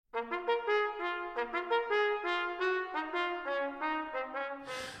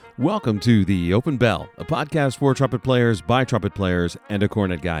Welcome to The Open Bell, a podcast for trumpet players, by trumpet players, and a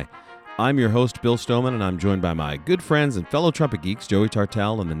cornet guy. I'm your host, Bill Stoneman, and I'm joined by my good friends and fellow trumpet geeks, Joey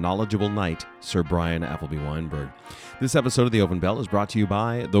Tartell and the knowledgeable knight, Sir Bryan Appleby-Weinberg. This episode of The Open Bell is brought to you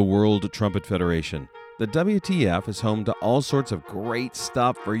by the World Trumpet Federation. The WTF is home to all sorts of great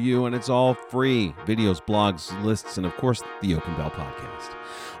stuff for you, and it's all free. Videos, blogs, lists, and of course, the Open Bell podcast.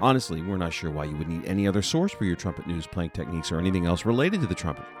 Honestly, we're not sure why you would need any other source for your trumpet news, playing techniques, or anything else related to the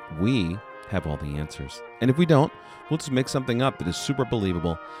trumpet. We have all the answers. And if we don't, we'll just make something up that is super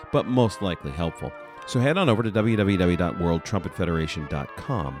believable, but most likely helpful. So head on over to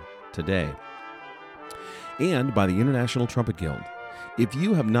www.worldtrumpetfederation.com today. And by the International Trumpet Guild. If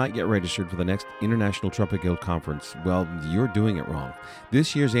you have not yet registered for the next International Trumpet Guild Conference, well, you're doing it wrong.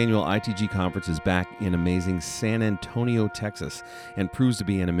 This year's annual ITG conference is back in amazing San Antonio, Texas, and proves to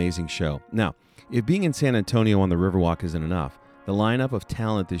be an amazing show. Now, if being in San Antonio on the Riverwalk isn't enough, the lineup of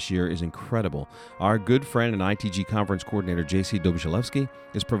talent this year is incredible. Our good friend and ITG conference coordinator, J.C. Dobzhalewski,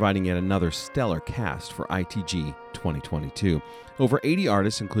 is providing yet another stellar cast for ITG 2022. Over 80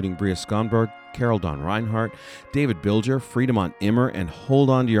 artists, including Bria Skonberg, Carol Dawn Reinhardt, David Bilger, Friedemont Immer, and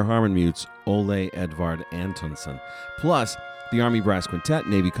hold on to your Harmon mutes, Ole Edvard Antonsson. Plus, the Army Brass Quintet,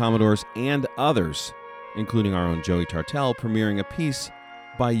 Navy Commodores, and others, including our own Joey Tartell, premiering a piece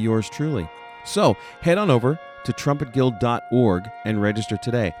by yours truly. So, head on over to trumpetguild.org and register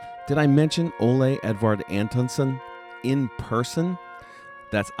today. Did I mention Ole Edvard Antonsson in person?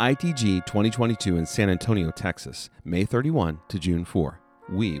 That's ITG 2022 in San Antonio, Texas, May 31 to June 4.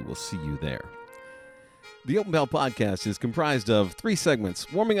 We will see you there. The Open Bell podcast is comprised of 3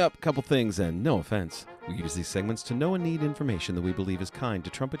 segments, warming up, a couple things, and no offense. We use these segments to know and need information that we believe is kind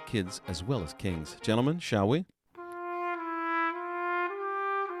to trumpet kids as well as kings. Gentlemen, shall we?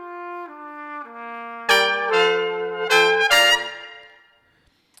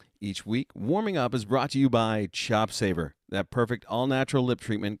 Each week, Warming Up is brought to you by Chop Saver, that perfect all-natural lip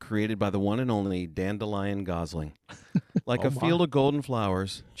treatment created by the one and only Dandelion Gosling. Like a field of golden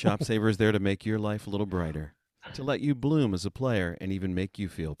flowers, Chop Saver is there to make your life a little brighter, to let you bloom as a player, and even make you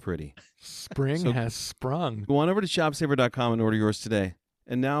feel pretty. Spring has sprung. Go on over to chopsaver.com and order yours today.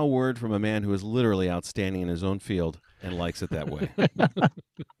 And now a word from a man who is literally outstanding in his own field and likes it that way.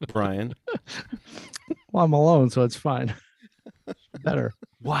 Bryan. Well, I'm alone, so it's fine. Better.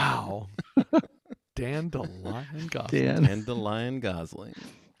 Wow. Dandelion Gosling. Dandelion Gosling.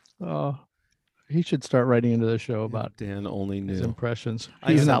 Oh, he should start writing into the show about Dan only knew his impressions.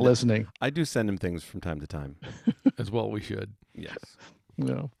 He's not listening. I do send him things from time to time. As well we should. Yes.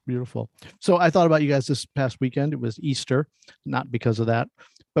 No, beautiful. So I thought about you guys this past weekend. It was Easter, not because of that,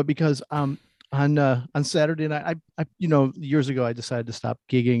 but because on Saturday night, I years ago I decided to stop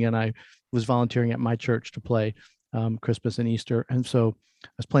gigging, and I was volunteering at my church to play Christmas and Easter. And so I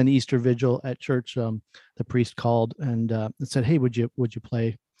was playing the Easter vigil at church. The priest called and said, "Hey, would you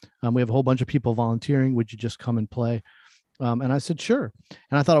play? We have a whole bunch of people volunteering. Would you just come and play?" And I said, "Sure."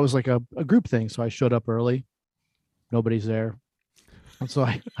 And I thought it was like a group thing. So I showed up early. Nobody's there. And so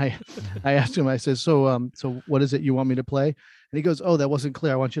I asked him, I said, so what is it you want me to play? And he goes, "Oh, that wasn't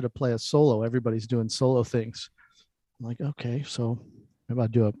clear. I want you to play a solo. Everybody's doing solo things." I'm like, "Okay, so maybe I'll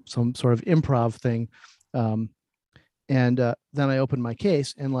do some sort of improv thing." And then I opened my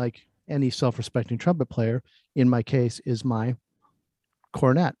case, and like any self-respecting trumpet player, in my case is my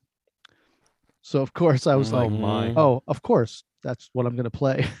cornet. So of course I was oh, of course that's what I'm going to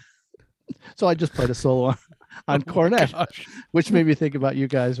play. So I just played a solo on cornet, which made me think about you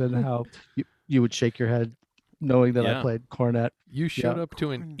guys and how you would shake your head knowing that I played cornet. You showed up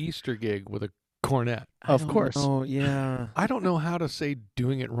to an Easter gig with a cornet. Of course. Oh, yeah. I don't know how to say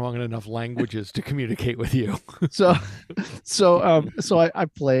doing it wrong in enough languages to communicate with you. So I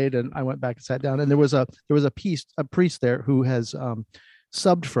played, and I went back and sat down, and there was a priest there who has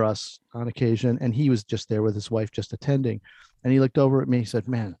subbed for us on occasion, and he was just there with his wife, just attending. And he looked over at me, he said,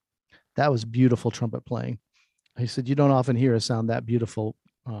 "Man, that was beautiful trumpet playing." He said, "You don't often hear a sound that beautiful."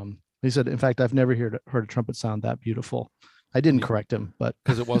 He said, "In fact, I've never heard a trumpet sound that beautiful." I didn't correct him, but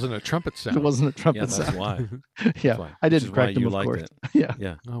because it wasn't a trumpet sound. It wasn't a trumpet sound. That's why. Yeah, why. I didn't correct him, of course.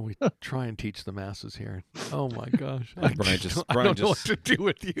 Yeah. Oh, we try and teach the masses here. Oh my gosh. Bryan I don't know what to do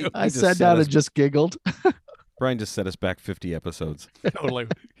with you. I sat down and just giggled. Bryan just set us back 50 episodes. Totally.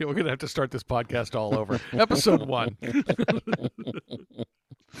 Yeah, we're going to have to start this podcast all over. Episode 1.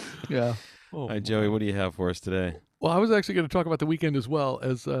 Yeah. All right, Joey, what do you have for us today? Well, I was actually going to talk about the weekend as well,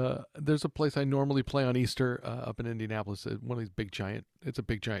 as there's a place I normally play on Easter up in Indianapolis. One of these it's a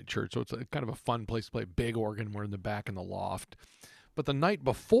big giant church, so it's kind of a fun place to play. Big organ. We're in the back in the loft. But the night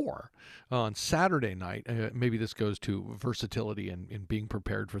before, on Saturday night, maybe this goes to versatility and being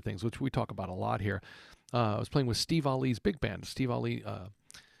prepared for things, which we talk about a lot here. I was playing with Steve Ali's big band. Steve Ali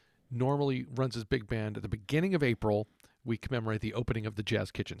normally runs his big band at the beginning of April. We commemorate the opening of the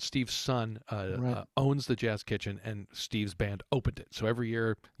Jazz Kitchen. Steve's son owns the Jazz Kitchen, and Steve's band opened it. So every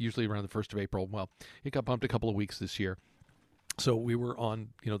year, usually around the 1st of April, well, it got bumped a couple of weeks this year. So we were on,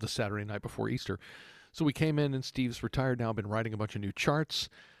 the Saturday night before Easter. So we came in, and Steve's retired now, been writing a bunch of new charts.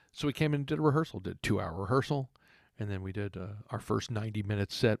 So we came in and did a rehearsal, did a 2-hour rehearsal, and then we did our first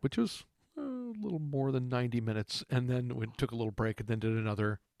 90-minute set, which was a little more than 90 minutes, and then we took a little break and then did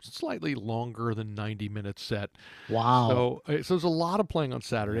another slightly longer than 90-minute set. Wow. So there's a lot of playing on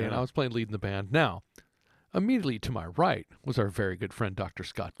Saturday, and I was playing lead in the band. Now, immediately to my right was our very good friend, Dr.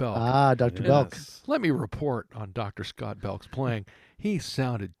 Scott Belk. Ah, Dr. Belk. Let me report on Dr. Scott Belk's playing. He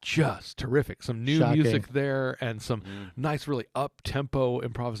sounded just terrific. Some new Shocking. music there and some nice, really up-tempo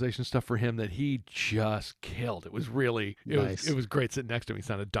improvisation stuff for him that he just killed. It was really, it was great sitting next to him. He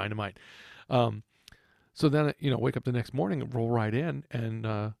sounded dynamite. So then, wake up the next morning and roll right in and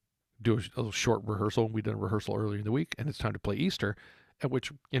do a little short rehearsal. We did a rehearsal earlier in the week, and it's time to play Easter. At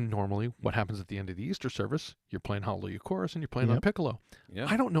which, normally, what happens at the end of the Easter service, you're playing Hallelujah Chorus and you're playing on piccolo. Yep.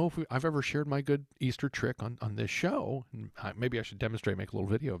 I don't know if I've ever shared my good Easter trick on this show. Maybe I should demonstrate, make a little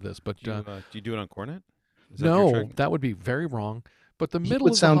video of this. But do you do it on cornet? No, that would be very wrong. But the middle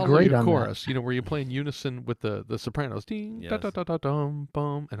of the Hallelujah Chorus, where you play in unison with the sopranos, ding, da da da da dum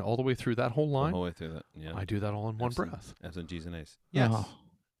bum, and all the way through that whole line. The whole way through that, yeah. I do that all in one breath. As in G's and A's. Yes. Oh.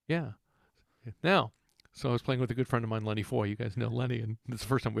 Yeah. Now. So I was playing with a good friend of mine, Lenny Foy. You guys know Lenny, and it's the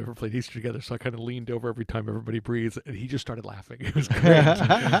first time we ever played Easter together, so I kind of leaned over every time everybody breathes, and he just started laughing. It was great.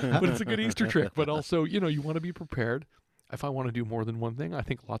 But it's a good Easter trick. But also, you want to be prepared. If I want to do more than one thing, I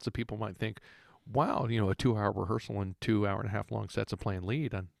think lots of people might think, wow, a 2-hour rehearsal and 2-hour-and-a-half long sets of playing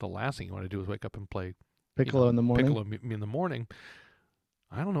lead, and the last thing you want to do is wake up and play piccolo in the morning. Piccolo in the morning.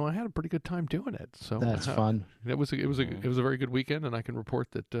 I don't know. I had a pretty good time doing it. So that's fun. It was a very good weekend, and I can report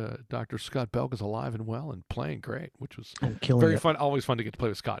that Dr. Scott Belk is alive and well and playing great, which was very fun. Always fun to get to play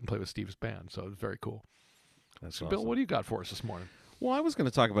with Scott and play with Steve's band. So it was very cool. That's so, awesome. Bill, what do you got for us this morning? Well, I was going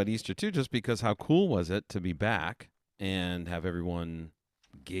to talk about Easter too, just because how cool was it to be back and have everyone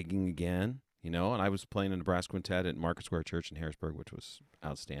gigging again. And I was playing in the brass quintet at Market Square Church in Harrisburg, which was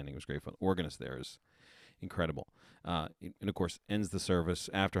outstanding. It was great fun. The organist there is incredible. And of course, ends the service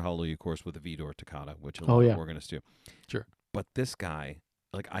after Hallelujah, of course, with a Vidor toccata, which a lot of organists do. Sure. But this guy,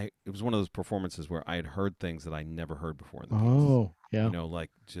 it was one of those performances where I had heard things that I never heard before in the piece. Yeah.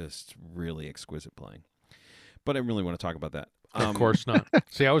 Just really exquisite playing. But I really want to talk about that. Of course not.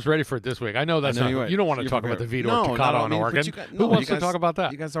 See, I was ready for it this week. I know that's not. You don't want to talk about the Vidor toccata on organ. Who wants to talk about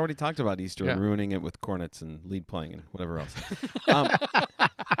that? You guys already talked about Easter and ruining it with cornets and lead playing and whatever else.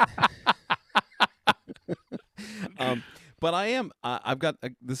 But I've got,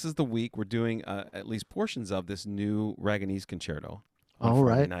 this is the week we're doing at least portions of this new Raganese concerto on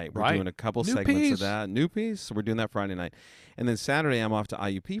Friday night. We're doing a couple segments of that. New piece. So we're doing that Friday night. And then Saturday I'm off to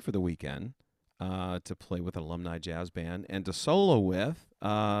IUP for the weekend to play with an alumni jazz band and to solo with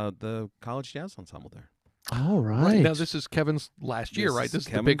the college jazz ensemble there. All right. Now, this is Kevin's last year, right? This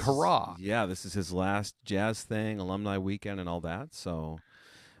is the big hurrah. Yeah, this is his last jazz thing, alumni weekend and all that. So...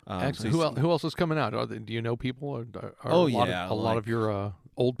 Excellent. Who else is coming out? Do you know people? A lot of your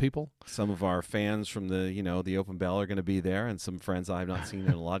old people. Some of our fans from the Open Bell are going to be there, and some friends I have not seen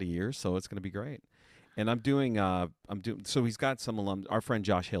in a lot of years. So it's going to be great. And I'm doing. So he's got some alum. Our friend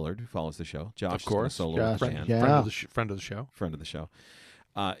Josh Hillard, who follows the show. Josh, of course, solo friend of the show. Friend of the show.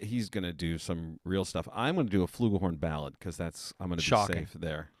 He's going to do some real stuff. I'm going to do a flugelhorn ballad because I'm going to be safe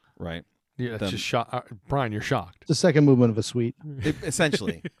there, right? Yeah, it's just Bryan, you're shocked. The second movement of a suite.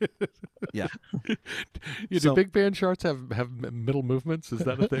 Essentially. Yeah. Do big band charts have middle movements? Is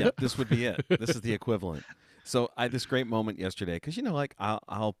that a thing? Yeah, this would be it. This is the equivalent. So I had this great moment yesterday because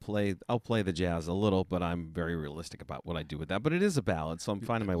I'll play the jazz a little, but I'm very realistic about what I do with that. But it is a ballad, so I'm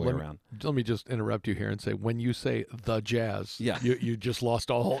finding my way around. Let me just interrupt you here and say, when you say the jazz, you just lost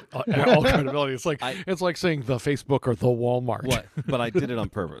all credibility. It's like saying the Facebook or the Walmart. What? But I did it on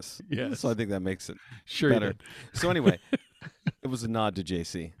purpose. Yes. So I think that makes it better. You did. So anyway, it was a nod to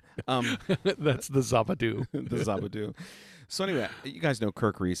JC. That's the Zabadoo. The Zabadoo. So anyway, you guys know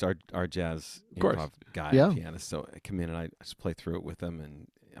Kirk Reese, our jazz improv guy, pianist. So I come in and I just play through it with him, and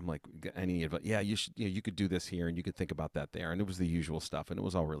I'm like, any advice? Yeah, you could do this here, and you could think about that there, and it was the usual stuff, and it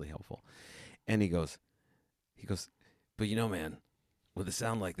was all really helpful. And he goes, but man, with a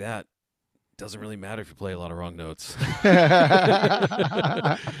sound like that, Doesn't really matter if you play a lot of wrong notes.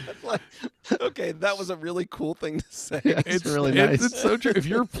 Yeah, Like, okay, that was a really cool thing to say. it's really nice. It's so true. If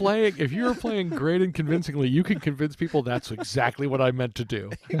you're playing great and convincingly, you can convince people that's exactly what I meant to do.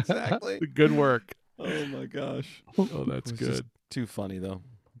 Exactly. Good work. Oh my gosh. Oh, that's It was just good. too funny though.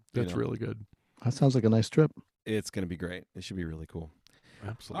 That's really good. That sounds like a nice trip. It's going to be great. It should be really cool.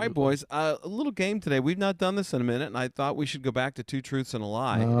 Absolutely. All right, boys. A little game today. We've not done this in a minute, and I thought we should go back to Two Truths and a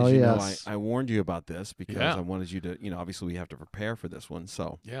Lie. Oh, As you know, yes. I warned you about this because Yeah. I wanted you to, obviously we have to prepare for this one.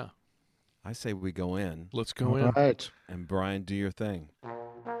 So Yeah. I say we go in, Let's go All in. right. and Brian, do your thing.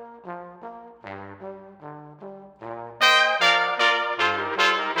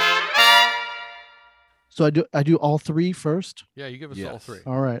 So I do all three first. Yeah, you give us all Yes. three.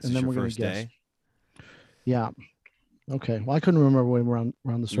 All right, This and is then your we're gonna first guess. day. Yeah. Okay. Well, I couldn't remember when we're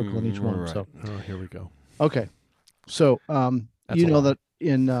around the circle in each one. Right. So Oh, here we go. okay. So That's you a know lie. that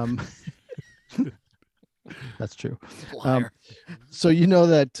in that's true. Liar. So you know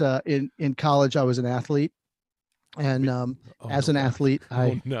that in college I was an athlete, and Oh, as no, an God. athlete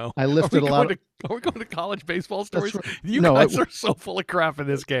Oh, no. I lifted a lot. Are we going to college baseball stories? right. You No, guys are so full of crap in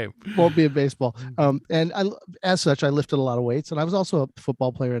this game. Won't be in baseball. And as such, I lifted a lot of weights, and I was also a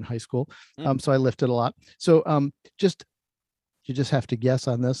football player in high school. So I lifted a lot. So you just have to guess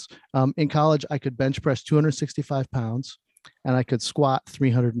on this. In college, I could bench press 265 pounds, and I could squat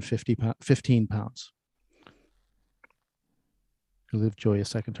 15 pounds. I'll leave Joey a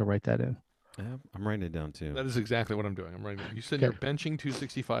second to write that in. Yeah, I'm writing it down too. That is exactly what I'm doing. I'm writing. You said Okay. you're benching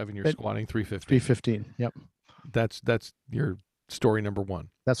 265 and you're Ben- squatting 350. 315. Yep. That's your story number one.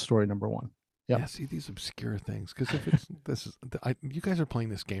 That's story number one. Yep. Yeah, see these obscure things because if it's you guys are playing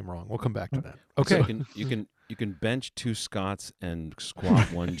this game wrong. We'll come back to that. So Okay. you can bench 2 Scots and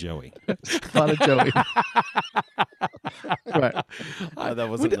squat 1 Joey. A lot of Joey. Right. That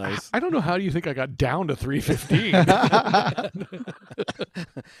wasn't nice. I don't know how do you think I got down to 315.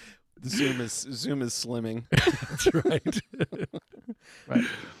 Zoom is slimming. That's right. Right.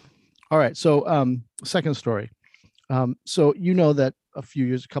 All right. So second story. So you know that a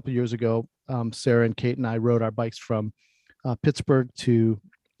couple years ago, Sarah and Kate and I rode our bikes from from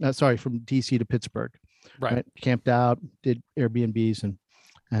DC to Pittsburgh. Right. Camped out, did Airbnbs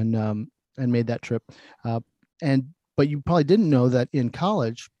and made that trip. But you probably didn't know that in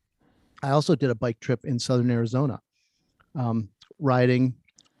college, I also did a bike trip in Southern Arizona, riding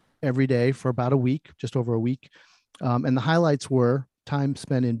every day for about a week, just over a week. And the highlights were time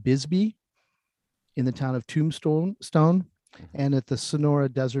spent in Bisbee, in the town of Tombstone, and at the Sonora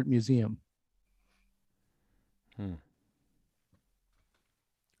Desert Museum.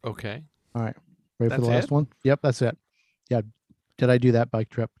 Okay. All right. Ready for That's the last it? one? Yep, that's it. Yeah. Did I do that bike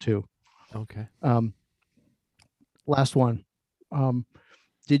trip too? Okay. Last one.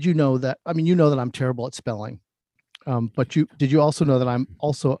 Did you know that? I mean, you know that I'm terrible at spelling. But did you also know that I'm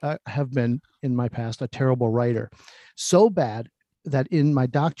also have been in my past a terrible writer, so bad that in my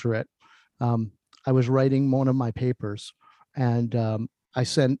doctorate, I was writing one of my papers, and I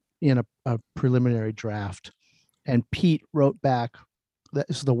sent in a preliminary draft, and Pete wrote back, "That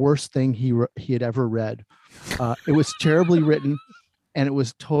is the worst thing he had ever read. It was terribly written, and it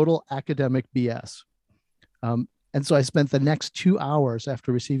was total academic BS." And so I spent the next 2 hours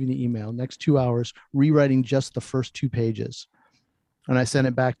after receiving the email, rewriting just the first 2 pages. And I sent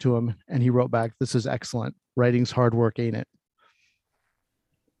it back to him, and he wrote back, "This is excellent. Writing's hard work, ain't it?"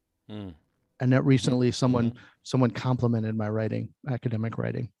 And that recently someone complimented my academic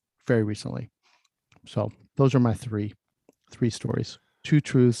writing, very recently. So those are my three stories: 2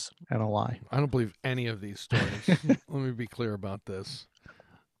 truths and a lie. I don't believe any of these stories. Let me be clear about this.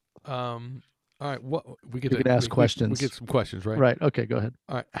 All right, what we could ask questions. We get some questions, right? Right. Okay, go ahead.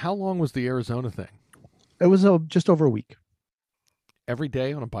 All right. How long was the Arizona thing? It was just over a week. Every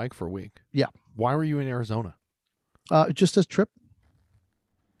day on a bike for a week? Yeah. Why were you in Arizona? Just a trip.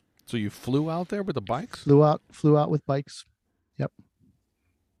 So you flew out there with the bikes? Flew out with bikes. Yep.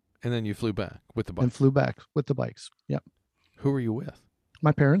 And then you flew back with the bikes? And flew back with the bikes. Yep. Who were you with?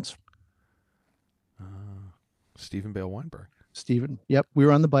 My parents. Stephen Bale Weinberg. Stephen. Yep. We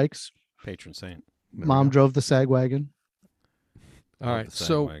were on the bikes. Patron saint. There we Mom go. drove the sag wagon. All right. The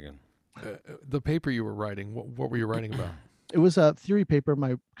So Sandwagon. the paper you were writing, what were you writing about? It was a theory paper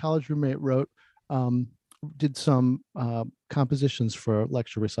my college roommate wrote. Did some compositions for a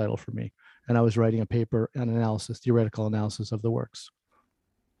lecture recital for me, and I was writing a paper, theoretical analysis of the works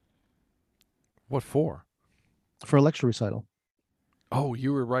What for? for a lecture recital. Oh,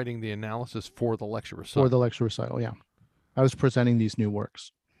 you were writing the analysis for the lecture For recital. the lecture recital, yeah. I was presenting these new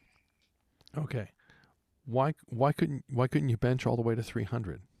works. Okay. Why couldn't you bench all the way to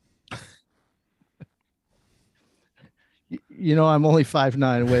 300? You know, I'm only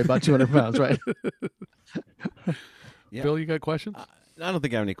 5'9", and weigh about 200 pounds, right? Yeah. Bill, you got questions? I don't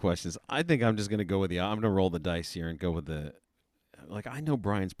think I have any questions. I think I'm just going to go with I'm going to roll the dice here and go with I know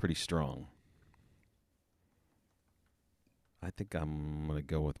Bryan's pretty strong. I think I'm going to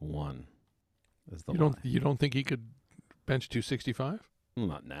go with 1 as the lie. You don't think he could bench 265? Well,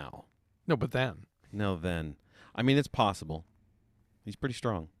 not now. No, but then. No, then. I mean, it's possible. He's pretty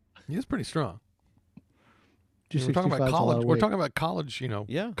strong. He is pretty strong. We're 265 talking about is a lot college. of We're weight. talking about college,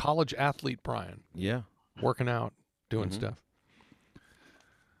 Yeah. college athlete Bryan, Yeah. working out, doing Mhm. stuff.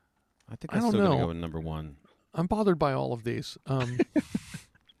 I think I I'm don't still going to know. go with number 1. I'm bothered by all of these.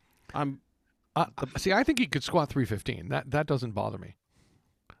 I'm See, I think he could squat 315. That doesn't bother me.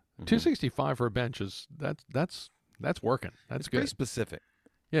 265 for a bench is that's working. That's it's good. pretty specific.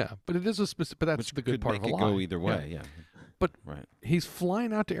 Yeah, but it is a specific. But that's Which the good could part make of a it lie. go either way. Yeah. But right. he's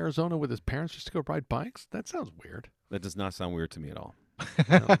flying out to Arizona with his parents just to go ride bikes. That sounds weird. That does not sound weird to me at all.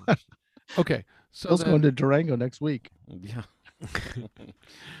 No. Okay, so Bill's then, going to Durango next week. Yeah.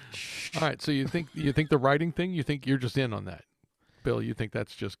 all right. So you think the writing thing? You think you're just in on that, Bill? You think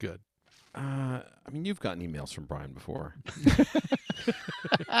that's just good? I mean, you've gotten emails from Bryan before.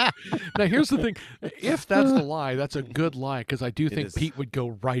 Now here's the thing: if that's the lie, that's a good lie because I do think is. Pete would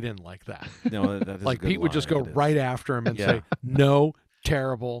go right in like that. No, that is a Like good Pete would just lie. go It is. right after him and Yeah. say, "No,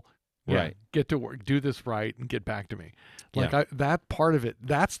 terrible, yeah, Right. get to work, do this right, and get back to me." Like Yeah. that part of it,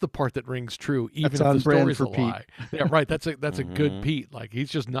 that's the part that rings true, even That's if on the brand story's for a Pete. lie. Yeah, right. That's a good Mhm. Pete. Like he's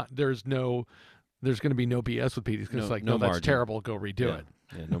just not. There's going to be no BS with Pete. He's just like, no, that's margin. terrible. Go redo Yeah. it.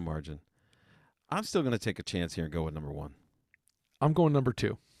 Yeah, no margin. I'm still going to take a chance here and go with number 1. I'm going number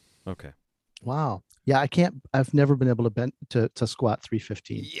 2. Okay. Wow. Yeah, I've never been able to squat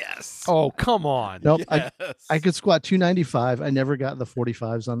 315. Yes. Oh, come on. Nope. Yes. I could squat 295. I never got the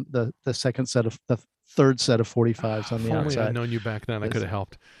 45s on the third set of 45s on If the only I'd outside. known you back then, I Yes. could have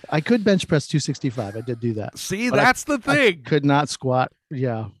helped. I could bench press 265. I did do that. See, But that's the I thing. could not squat.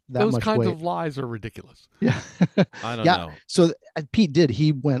 Yeah, that Those much kinds weight. of lies are ridiculous. Yeah. I don't Yeah. know. So Pete did.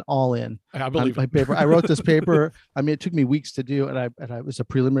 He went all in I on believe my it. paper. I wrote this paper. I mean, it took me weeks to do, and it was a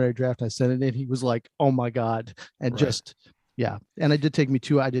preliminary draft. I sent it in. He was like, "Oh my god!" And Right. just yeah. And it did take me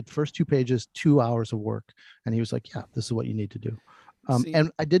I did first 2 pages, 2 hours of work, and he was like, "Yeah, this is what you need to do." See-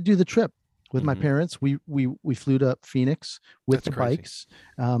 And I did do the trip with my Mhm. parents. We flew to Phoenix with That's the crazy. bikes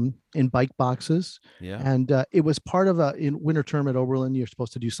in bike boxes. Yeah. And it was part of in winter term at Oberlin. You're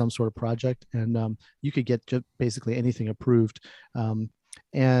supposed to do some sort of project, and you could get basically anything approved.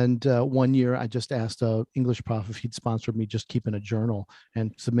 And 1 year, I just asked a English prof if he'd sponsored me just keeping a journal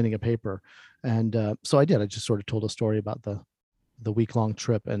and submitting a paper. And so I did. I just sort of told a story about the week-long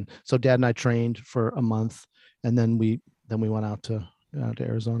trip. And so Dad and I trained for a month, and then we went out to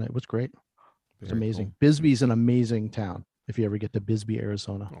Arizona. It was great. It's Very amazing. cool. Bisbee's an amazing town. If you ever get to Bisbee,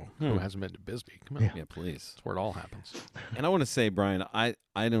 Arizona. Oh, who hasn't been to Bisbee? Come on. Yeah. Yeah, please. That's where it all happens. And I want to say, Bryan, I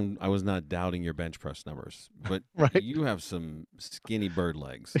was not doubting your bench press numbers, but Right. you have some skinny bird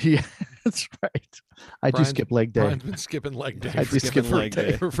legs. Yeah, that's right. I do Brian's- skip leg day. Brian's been skipping leg day I for, do skip leg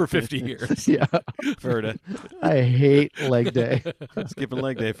day. for 50 years. Yeah, Ferda. I hate leg day. Skipping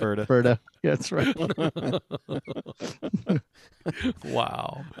leg day, Ferda. Berta. Yeah, that's right.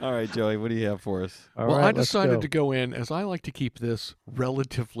 Wow. All right, Joey, what do you have for us? All Well, right, I let's decided go. to go in, as I like to keep this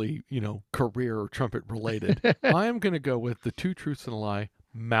relatively, career or trumpet related. I am going to go with the Two Truths and a Lie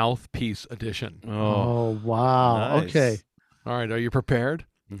Mouthpiece Edition. Oh wow. nice. Okay. All right, are you prepared?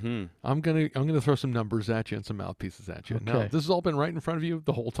 Mm-hmm. I'm gonna throw some numbers at you and some mouthpieces at you. Now, Okay. this has all been right in front of you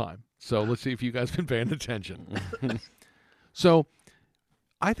the whole time. So let's see if you guys been paying attention. So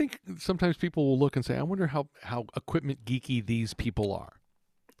I think sometimes people will look and say, I wonder how equipment geeky these people are.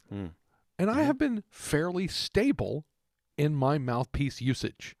 Mm. And I have been fairly stable in my mouthpiece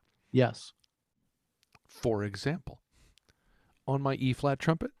usage. Yes. For example, on my E-flat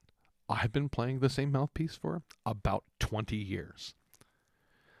trumpet, I've been playing the same mouthpiece for about 20 years.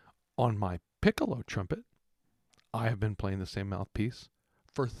 On my piccolo trumpet, I have been playing the same mouthpiece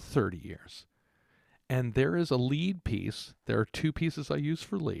for 30 years. And there is a lead piece. There are two pieces I use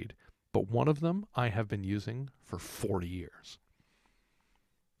for lead, but one of them I have been using for 40 years.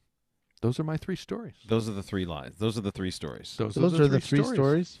 Those are my three stories. Those are the three lies. Those are the three stories. Those are the three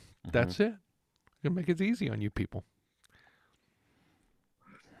stories. That's it. Gonna make it easy on you people.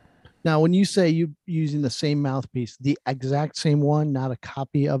 Now, when you say you using the same mouthpiece, the exact same one, not a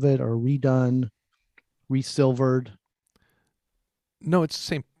copy of it or redone, resilvered, No, it's the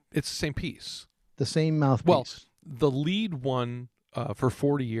same. It's the same piece. the same mouthpiece. Well, the lead one for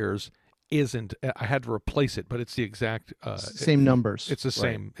 40 years isn't. I had to replace it, but it's the exact same numbers. It's the Right.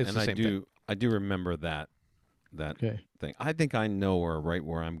 same. It's and the I same do thing. I do remember that that Okay. thing. I think I know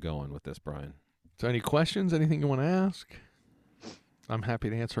where I'm going with this, Brian. So any questions? Anything you want to ask? I'm happy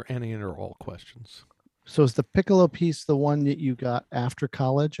to answer any and all questions. So is the piccolo piece the one that you got after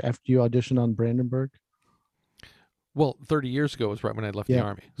college, after you auditioned on Brandenburg? Well, 30 years ago was right when I left the Yeah,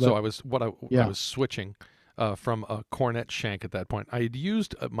 Army. So right. I was switching from a cornet shank at that point. I had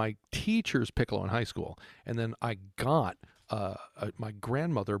used my teacher's piccolo in high school, and then I got my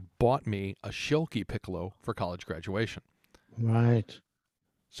grandmother bought me a Schilke piccolo for college graduation. Right.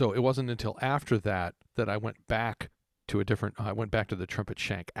 So it wasn't until after that that I went back to I went back to the trumpet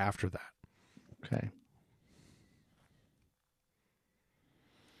shank after that. Okay.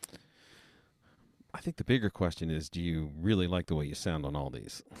 I think the bigger question is, do you really like the way you sound on all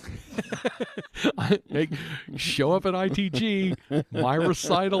these? Hey, show up at ITG. My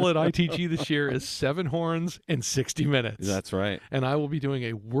recital at ITG this year is 7 horns in 60 minutes. That's right. And I will be doing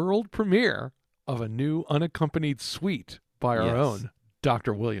a world premiere of a new unaccompanied suite by our own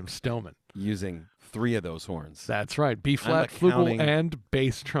Dr. William Stoneman. Using 3 of those horns. That's right. B flat, flugel, and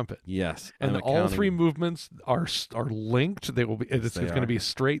bass trumpet. Yes. And all 3 movements are linked. They will be. It's going to be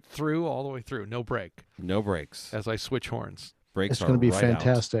straight through, all the way through. No break. No breaks. As I switch horns. Breaks It's going to be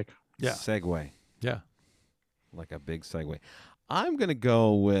fantastic. Yeah. Segue. Yeah. Like a big segue. I'm going to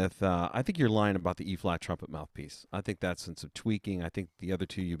go with, I think you're lying about the E-flat trumpet mouthpiece. I think that's some tweaking. I think the other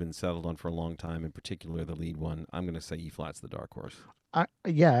 2 you've been settled on for a long time, in particular the lead one. I'm going to say E-flat's the dark horse.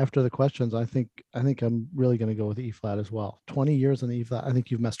 After the questions, I think I'm really going to go with E-flat as well. 20 years on the E-flat. I think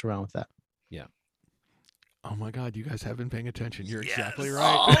you've messed around with that. Yeah. Oh my God, you guys have been paying attention. You're exactly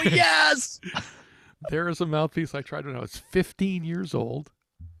right. Oh, yes. There is a mouthpiece I tried when I was 15 years old,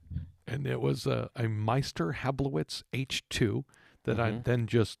 and it was a Meister Hablowitz H2 that I then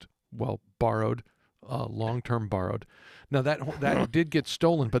just, borrowed, long-term borrowed. Now, that did get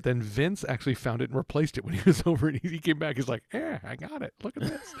stolen, but then Vince actually found it and replaced it when he was over, and he came back. He's like, I got it. Look at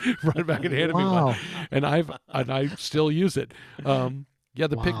this. Brought it back and handed me one. And I still use it. The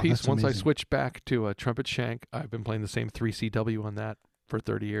pick piece, once I switched back to a trumpet shank, I've been playing the same 3CW on that for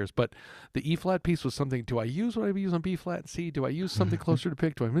 30 years. But the E-flat piece was something, do I use what I use on B-flat and C? Do I use something closer to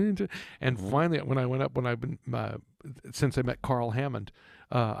pick? And finally, since I met Carl Hammond,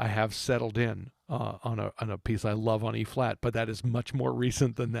 I have settled in on a piece I love on E-flat, but that is much more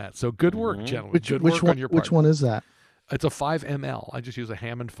recent than that. So good work, gentlemen. Good work on your part. Which one is that? It's a 5ML. I just use a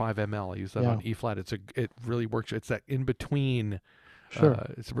Hammond 5ML. I use that on E-flat. It really works. It's that in between. Sure.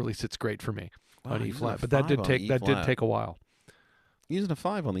 It really sits great for me on E-flat, but that did take a while. Using a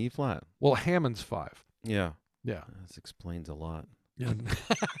 5 on the E-flat. Well, Hammond's 5. Yeah. Yeah. This explains a lot. Yeah.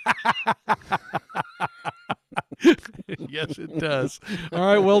 Yes, it does. All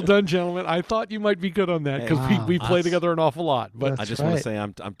right, well done, gentlemen. I thought you might be good on that because we play together an awful lot. But I just want to say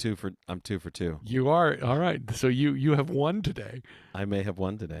I'm 2 for 2. You are all right. So you have won today. I may have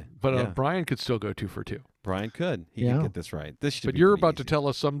won today, but Bryan could still go 2 for 2. Brian could. He could get this right. This should. But be you're about easy. to tell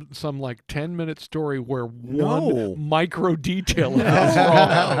us some like 10-minute story where one micro detail is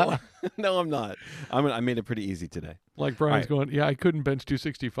wrong. No, I'm not. I made it pretty easy today. Like Brian's going, I couldn't bench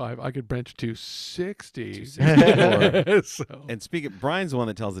 265. I could bench 260. And Brian's the one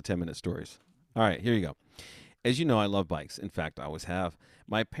that tells the 10-minute stories. All right, here you go. As you know, I love bikes. In fact, I always have.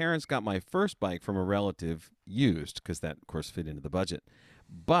 My parents got my first bike from a relative used because that, of course, fit into the budget.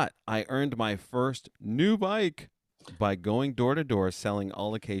 But I earned my first new bike by going door to door selling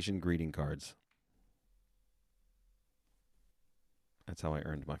all-occasion greeting cards. That's how I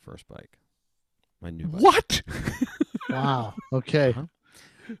earned my first bike. My new bike. What? Wow. Okay. Uh-huh.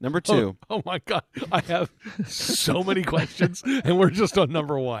 Number 2. Oh my God. I have so many questions, and we're just on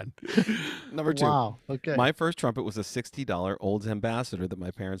number 1. Number 2. Wow. Okay. My first trumpet was a $60 Olds Ambassador that my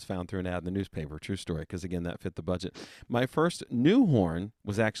parents found through an ad in the newspaper. True story, because, again, that fit the budget. My first new horn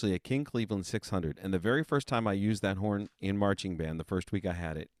was actually a King Cleveland 600, and the very first time I used that horn in marching band, the first week I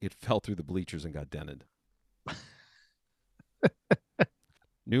had it, it fell through the bleachers and got dented.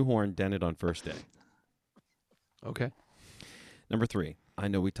 New horn dented on first day. Okay. Number 3. I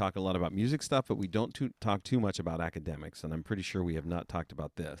know we talk a lot about music stuff, but we don't talk too much about academics, and I'm pretty sure we have not talked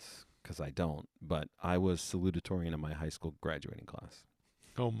about this, because I don't, but I was salutatorian in my high school graduating class.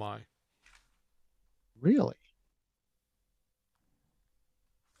 Oh, my. Really?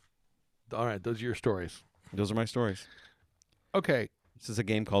 All right, those are your stories. Those are my stories. Okay. This is a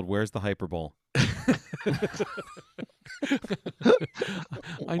game called Where's the Hyperbole?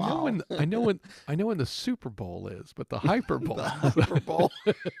 I know when the Super Bowl is, but the Hyperbole. The Hyperbole.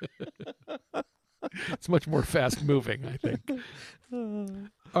 It's much more fast moving, I think.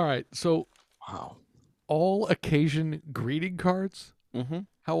 All right, so all occasion greeting cards. Mm-hmm.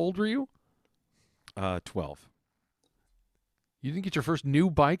 How old were you? 12. You didn't get your first new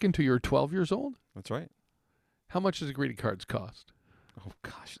bike until you were 12 years old? That's right. How much does the greeting cards cost? Oh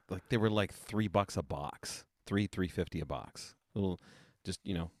gosh, like they were like $3 a box, $3.50 a box. Little, just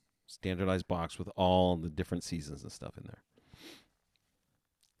standardized box with all the different seasons and stuff in there.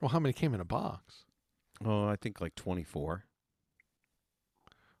 Well, how many came in a box? Oh, I think like 24.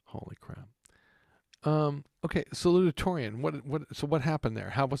 Holy crap. Okay, salutatorian. What happened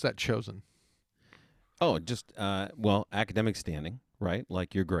there? How was that chosen? Oh, just academic standing, right?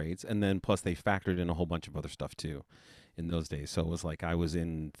 Like your grades, and then plus they factored in a whole bunch of other stuff too in those days. So it was like I was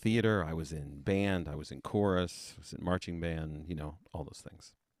in theater, I was in band, I was in chorus, I was in marching band, all those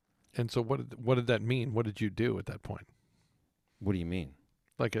things. And so what did that mean? What did you do at that point? What do you mean?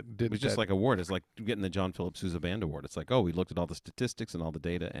 Like It was just like award. It's like getting the John Philip Sousa Band Award. It's like, oh, we looked at all the statistics and all the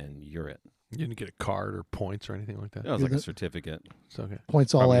data, and you're it. You didn't get a card or points or anything like that? It was like a certificate. It's okay.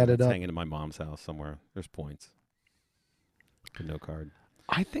 Points all Probably added it's up. hanging in my mom's house somewhere. There's points. But no card.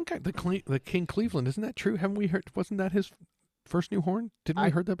 I think the King Cleveland, isn't that true? Haven't we heard? Wasn't that his first new horn? Didn't we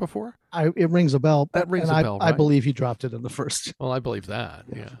heard that before? It rings a bell. That rings and a bell, I right? believe he dropped it in the first. Well, I believe that.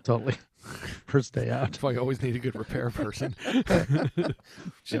 Yeah. Totally. First day out. That's why you always need a good repair person.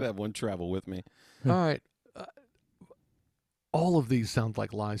 Should have one travel with me. All right. All of these sound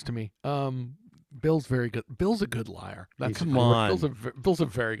like lies to me. Bill's very good. Bill's a good liar. Come on. Bill's a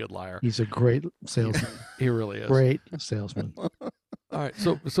very good liar. He's a great salesman. He really is. Great salesman. All right.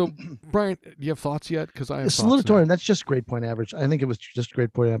 So Bryan, do you have thoughts yet? Because I have The thoughts now. salutatorian, that's just grade point average. I think it was just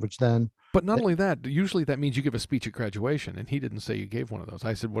grade point average then. But not only that, usually that means you give a speech at graduation, and he didn't say you gave one of those.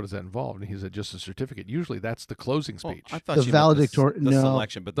 I said, what does that involve? And he said, just a certificate. Usually that's the closing speech. I thought The you meant valedictorian- the no.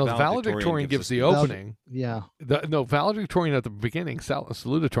 selection, but The the valedictorian gives the Valed- opening. Yeah. Valedictorian at the beginning,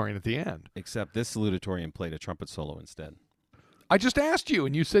 salutatorian at the end. Except this salutatorian played a trumpet solo instead. I just asked you,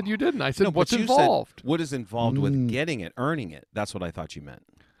 and you said you didn't. I said, No, but what's you said, involved? what is involved with getting it, earning it? That's what I thought you meant.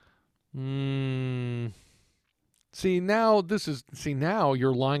 See, now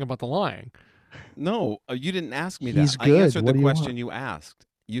you're lying about the lying. No, you didn't ask me He's that. good. I answered What the do you question want? you asked.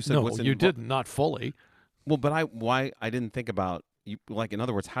 You said No, what's you didn't. Not fully. Well, but I didn't think about you. Like, in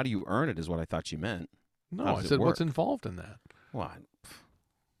other words, how do you earn it is what I thought you meant. No, How I does it said what's work? involved in that. What?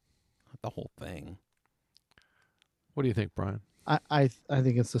 The whole thing. What do you think, Bryan? I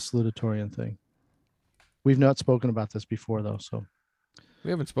think it's the salutatorian thing. We've not spoken about this before though, so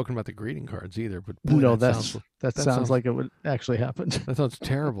We haven't spoken about the greeting cards either. But boy, no, that that sounds sounds like it would actually happen. that sounds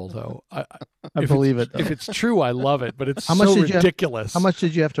terrible, though. I if believe it's- it. Though. If it's true, I love it, but it's How much so did you have- ridiculous. How much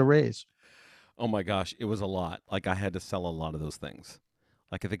did you have to raise? Oh my gosh, it was a lot. Like, I had to sell a lot of those things.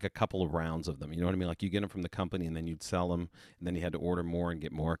 Like, I think a couple of rounds of them. You know what I mean? Like, you get them from the company, and then you'd sell them, and then you had to order more and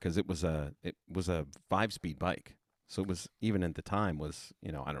get more because it was a 5-speed bike. So it was, even at the time, was,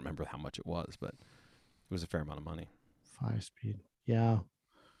 I don't remember how much it was, but it was a fair amount of money. 5-speed. Yeah.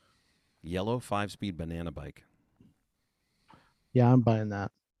 Yellow 5-speed banana bike. Yeah, I'm buying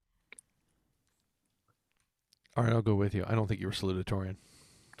that. All right, I'll go with you. I don't think you were salutatorian.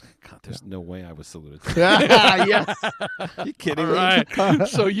 God, there's no way I was saluted. Yes. Are you kidding All me? right.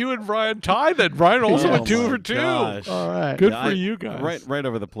 So you and Bryan tied then. Bryan also Oh went 2 my for 2. gosh. All right. Good Yeah, for you guys. Right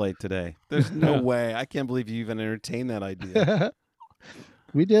over the plate today. There's no way. I can't believe you even entertained that idea.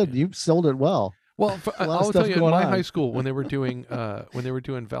 We did. You sold it well. Well, A lot of I'll stuff tell you, in going my on. high school, when they were doing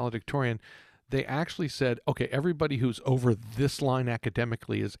valedictorian, they actually said, okay, everybody who's over this line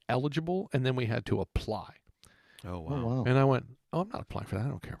academically is eligible, and then we had to apply. Oh, Oh, wow. wow. And I went, I'm not applying for that. I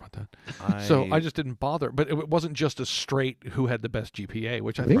don't care about that. So I just didn't bother. But it wasn't just a straight who had the best GPA,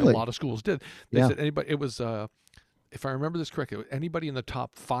 which I think Really? a lot of schools did. They Yeah. said anybody. It was, if I remember this correctly, anybody in the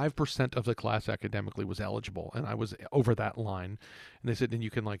top 5% of the class academically was eligible, and I was over that line. And they said, then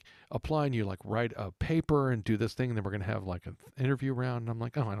you can apply, and you write a paper and do this thing, and then we're going to have an interview round. And I'm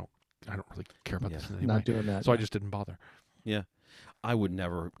like, oh, I don't really care about this in any way. Not doing that. So I just didn't bother. Yeah. I would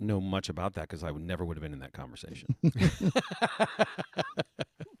never know much about that because I would never have been in that conversation.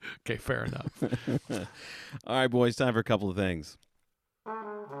 Okay, fair enough. All right, boys, time for a couple of things.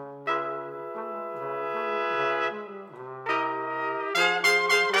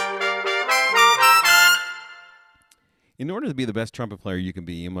 In order to be the best trumpet player you can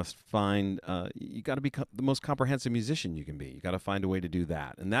be, you must find, you got to be the most comprehensive musician you can be. You got to find a way to do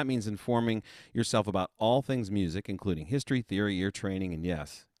that. And that means informing yourself about all things music, including history, theory, ear training, and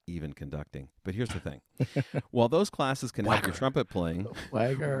yes, even conducting. But here's the thing. While those classes can help your trumpet playing,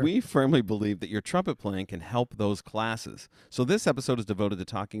 Wagger. we firmly believe that your trumpet playing can help those classes. So this episode is devoted to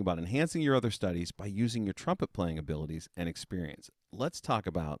talking about enhancing your other studies by using your trumpet playing abilities and experience. Let's talk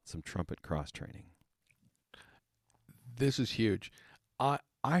about some trumpet cross training. This is huge.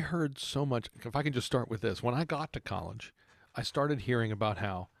 I heard so much. If I can just start with this. When I got to college, I started hearing about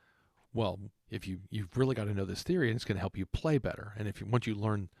how, well, if you've really got to know this theory, and it's going to help you play better. And once you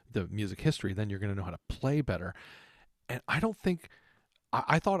learn the music history, then you're going to know how to play better. And I don't think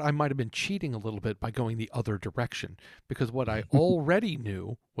I thought I might have been cheating a little bit by going the other direction, because what I already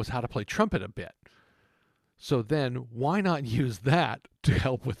knew was how to play trumpet a bit. So then why not use that to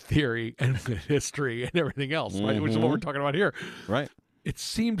help with theory and history and everything else, right? Which is what we're talking about here. Right. It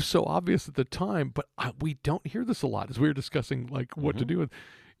seemed so obvious at the time, but we don't hear this a lot as we were discussing like what to do with.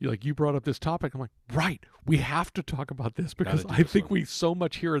 Like you brought up this topic. I'm like, right, we have to talk about this because I think we so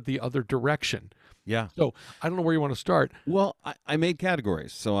much hear the other direction. Yeah. So I don't know where you want to start. Well, I made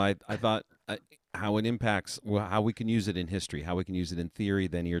categories. So I thought how it impacts, how we can use it in history, how we can use it in theory,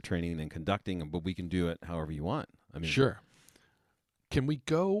 then ear training and conducting, but we can do it however you want. I mean, sure. Can we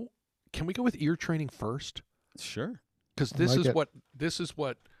go with ear training first? Sure. Because this is what This is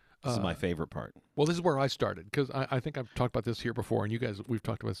my favorite part. Well, this is where I started, because I think I've talked about this here before, and you guys, we've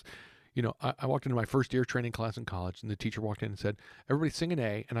talked about this. You know, I walked into my first ear training class in college, and the teacher walked in and said, "Everybody sing an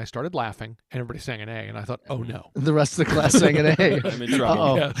A," and I started laughing, and everybody sang an A, and I thought, "Oh no!" The rest of the class sang an A. I'm in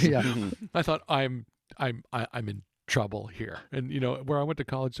trouble. Yes. Yeah. I thought I'm in trouble here. And you know, where I went to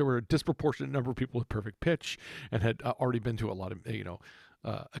college, there were a disproportionate number of people with perfect pitch, and had already been to a lot of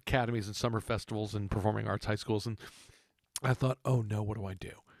academies and summer festivals and performing arts high schools, and I thought, "Oh no, what do I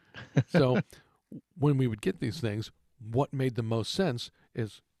do?" So when we would get these things, what made the most sense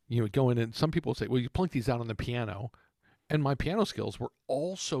is, you know, go in, and some people would say, well, you plunk these out on the piano. And my piano skills were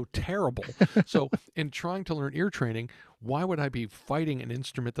also terrible. So in trying to learn ear training, why would I be fighting an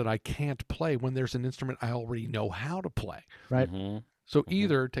instrument that I can't play when there's an instrument I already know how to play? Right. So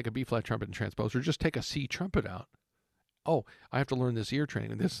either take a B-flat trumpet and transpose, or just take a C trumpet out. Oh, I have to learn this ear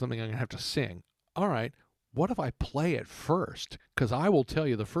training, and this is something I'm going to have to sing. All right. What if I play it first? Because I will tell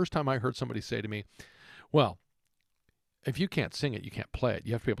you, the first time I heard somebody say to me, well, if you can't sing it, you can't play it.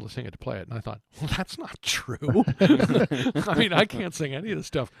 You have to be able to sing it to play it. And I thought, well, that's not true. I mean, I can't sing any of this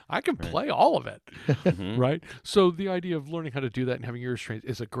stuff. I can play all of it, right? So the idea of learning how to do that and having ears trained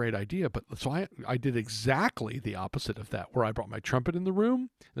is a great idea. But so I did exactly the opposite of that, where I brought my trumpet in the room,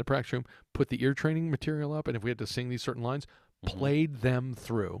 in the practice room, put the ear training material up, and if we had to sing these certain lines, played them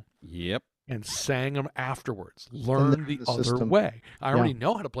through. Yep. And sang them afterwards. Learn the other system. way. I already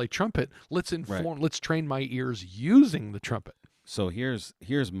know how to play trumpet. Let's let's train my ears using the trumpet. So here's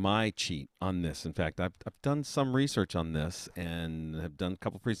my cheat on this. In fact, I've done some research on this and have done a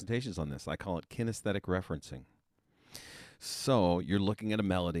couple presentations on this. I call it kinesthetic referencing. So you're looking at a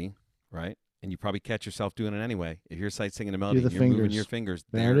melody, right? And you probably catch yourself doing it anyway. If you're sight singing a melody, and you're moving your fingers.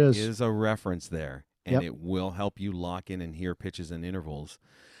 There it is a reference there, and it will help you lock in and hear pitches and intervals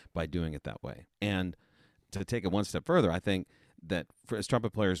by doing it that way. And to take it one step further, I think that as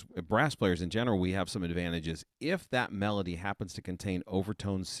trumpet players, brass players in general, we have some advantages. If that melody happens to contain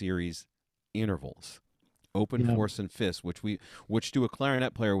overtone series intervals, open, fourths, and fifths, which to a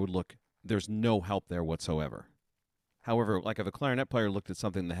clarinet player would look, there's no help there whatsoever. However, like if a clarinet player looked at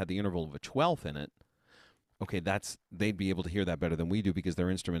something that had the interval of a 12th in it, okay, they'd be able to hear that better than we do because their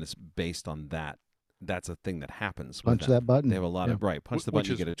instrument is based on that. That's a thing that happens. Punch that button. They have a lot of punch the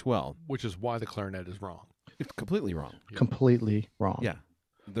button, you get a 12. Which is why the clarinet is wrong. It's completely wrong. Completely wrong. Yeah,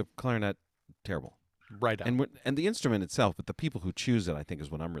 the clarinet, terrible. Right on. And the instrument itself, but the people who choose it, I think,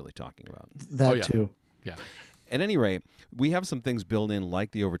 is what I'm really talking about. That too. Yeah. At any rate, we have some things built in, like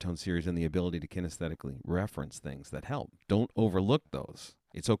the overtone series and the ability to kinesthetically reference things that help. Don't overlook those.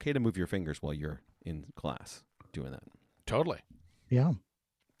 It's okay to move your fingers while you're in class doing that. Totally. Yeah.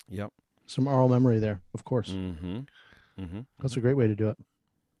 Yep. Some oral memory there, of course. That's a great way to do it.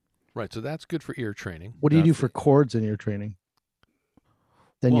 Right. So that's good for ear training. What do you do for chords in ear training?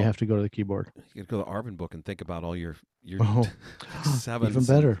 Then you have to go to the keyboard. You got to go to the Arbin book and think about all your sevens. Even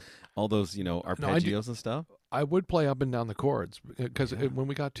better. All those, arpeggios and stuff. I would play up and down the chords because when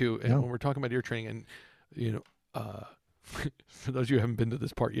we got to, when we're talking about ear training, and, for those of you who haven't been to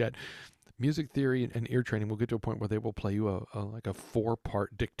this part yet, music theory and ear training will get to a point where they will play you a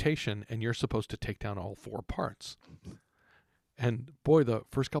 4-part dictation, and you're supposed to take down all 4 parts. And boy, the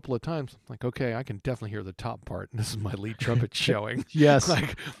first couple of times, I'm like, okay, I can definitely hear the top part, and this is my lead trumpet showing. Yes.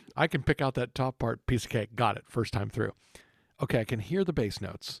 Like, I can pick out that top part, piece of cake, got it, first time through. Okay, I can hear the bass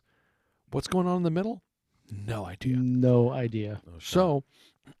notes. What's going on in the middle? No idea. No idea. So,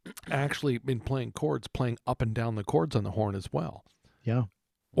 actually, in playing chords, playing up and down the chords on the horn as well. Yeah.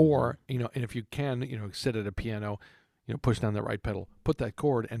 Or, and if you can, sit at a piano, push down the right pedal, put that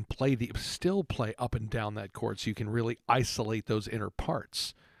chord and still play up and down that chord so you can really isolate those inner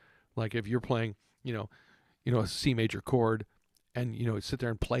parts. Like if you're playing, a C major chord and sit there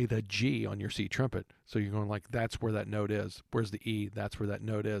and play the G on your C trumpet. So you're going like, that's where that note is. Where's the E? That's where that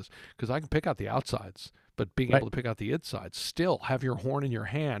note is. Because I can pick out the outsides, but being able to pick out the insides, still have your horn in your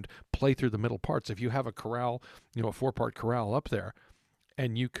hand, play through the middle parts. If you have a chorale, a 4-part chorale up there,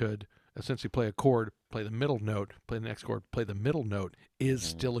 and you could essentially play a chord, play the middle note, play the next chord, play the middle note, is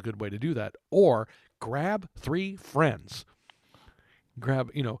still a good way to do that. Or grab 3 friends.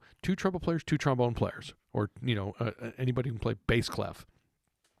 Grab, 2 trumpet players, 2 trombone players, or, anybody who can play bass clef,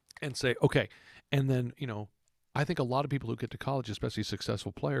 and say, okay. And then, I think a lot of people who get to college, especially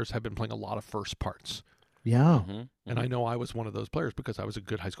successful players, have been playing a lot of first parts. Yeah. And I know I was one of those players because I was a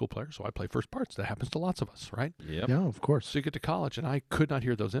good high school player, so I play first parts. That happens to lots of us, right? Yep. Yeah, of course. So you get to college, and I could not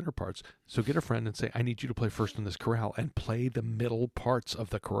hear those inner parts. So get a friend and say, I need you to play first in this chorale, and play the middle parts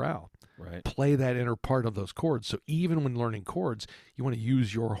of the chorale. Right. Play that inner part of those chords. So even when learning chords, you want to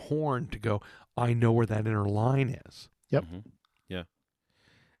use your horn to go, I know where that inner line is. Yep. Yeah,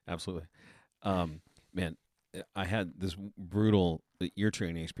 absolutely. Man, I had this brutal ear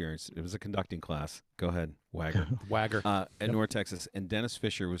training experience. It was a conducting class. Go ahead, Wagger. Wagger. At North Texas, and Dennis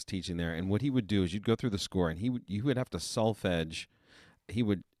Fisher was teaching there. And what he would do is you'd go through the score, and you would have to solfege. He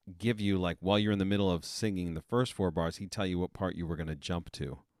would give you, like, while you're in the middle of singing the first 4 bars, he'd tell you what part you were going to jump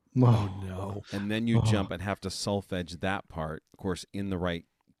to. Oh, no. And then you jump and have to solfege that part, of course, in the right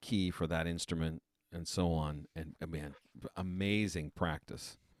key for that instrument and so on. And, man, amazing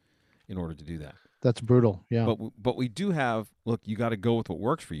practice in order to do that. That's brutal. Yeah. But we do have, look, you got to go with what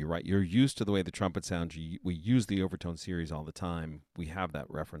works for you, right? You're used to the way the trumpet sounds. We use the overtone series all the time. We have that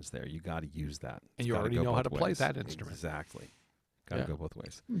reference there. You got to use that. And you already know how to play that instrument. Exactly. Got to go both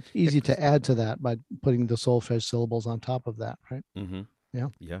ways. It's easy to add to that by putting the solfege syllables on top of that, right? Mm-hmm. Yeah.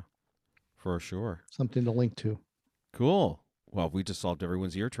 Yeah, for sure. Something to link to. Cool. Well, we just solved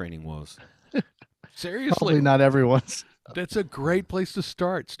everyone's ear training woes. Seriously. Probably not everyone's. That's a great place to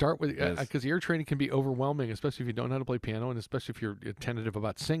start. Start with, because ear training can be overwhelming, especially if you don't know how to play piano, and especially if you're tentative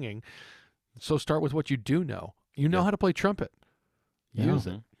about singing. So start with what you do know. You know how to play trumpet. Use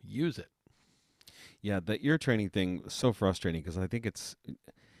it. Use it. Yeah, the ear training thing is so frustrating because I think it's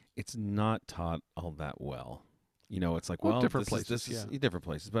not taught all that well. It's like, well, different this is different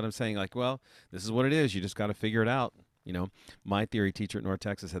places. But I'm saying, like, well, this is what it is. You just got to figure it out. My theory teacher at North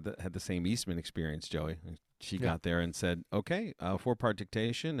Texas had the same Eastman experience, Joey. She got there and said, okay, 4-part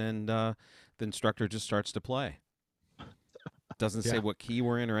dictation, and the instructor just starts to play. Doesn't say what key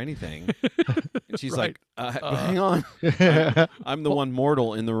we're in or anything. And she's like, hang on. I'm the one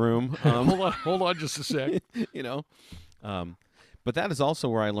mortal in the room. Hold on just a sec. But that is also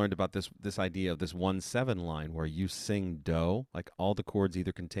where I learned about this idea of this 1-7 line where you sing do, like all the chords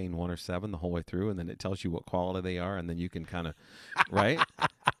either contain 1 or 7 the whole way through, and then it tells you what quality they are, and then you can kind of, right?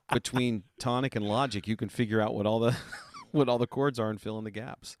 Between tonic and logic, you can figure out what all the chords are and fill in the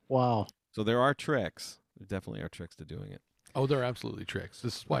gaps. Wow. So there are tricks. There definitely are tricks to doing it. Oh, there are absolutely tricks.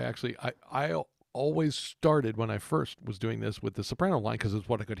 This is why actually I always started when I first was doing this with the soprano line because it's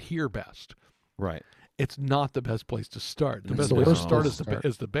what I could hear best. Right. It's not the best place to start. The It's best the place to worst start place to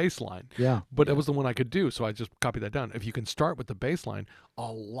is the bass line. Yeah. But it was the one I could do, so I just copied that down. If you can start with the bass line,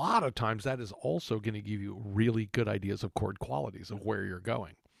 a lot of times that is also going to give you really good ideas of chord qualities of where you're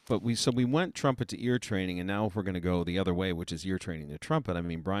going. But we went trumpet to ear training, and now if we're going to go the other way, which is ear training to trumpet, I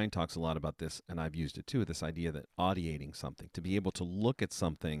mean, Bryan talks a lot about this, and I've used it too, this idea that audiating something, to be able to look at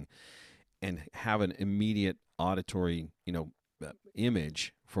something and have an immediate auditory,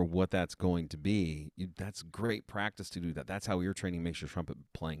 image for what that's going to be. That's great practice to do that. That's how ear training makes your trumpet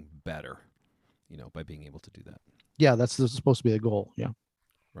playing better, by being able to do that. Yeah, that's supposed to be the goal. Yeah.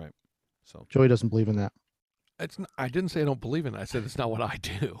 Right. So Joey doesn't believe in that. I didn't say I don't believe in it. I said it's not what I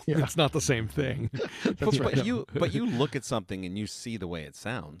do. Yeah. It's not the same thing. That's right. But you look at something and you see the way it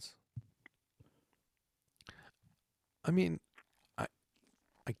sounds. I mean,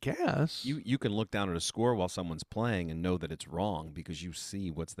 I guess you can look down at a score while someone's playing and know that it's wrong because you see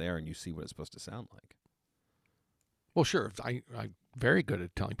what's there and you see what it's supposed to sound like. Well, sure. I'm very good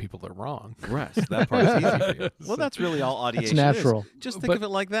at telling people they're wrong. Rest. That part's easy for you. Well, that's really all audiation It's natural. is. Just think of it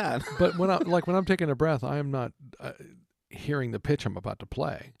like that. But when I'm taking a breath, I am not hearing the pitch I'm about to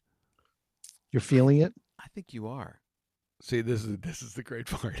play. You're feeling it? I think you are. See, this is the great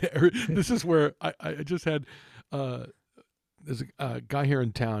part. This is where I just had there's a guy here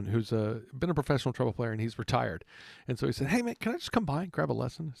in town who's been a professional trumpet player, and he's retired. And so he said, hey, man, can I just come by and grab a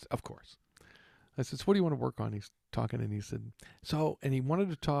lesson? I said, of course. I said, so what do you want to work on? He's talking, and he said, and he wanted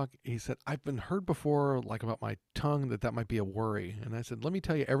to talk. He said, I've been heard before, like about my tongue, that might be a worry. And I said, let me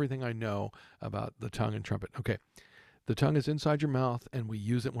tell you everything I know about the tongue and trumpet. Okay. the tongue is inside your mouth, and we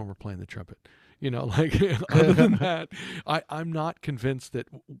use it when we're playing the trumpet. Like other than that, I'm not convinced that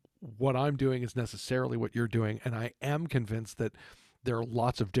what I'm doing is necessarily what you're doing, and I am convinced that there are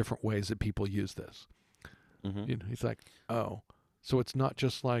lots of different ways that people use this. He's like, oh, so it's not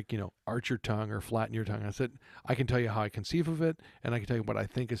just like, arch your tongue or flatten your tongue. I said, I can tell you how I conceive of it, and I can tell you what I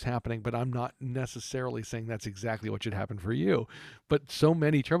think is happening, but I'm not necessarily saying that's exactly what should happen for you. But so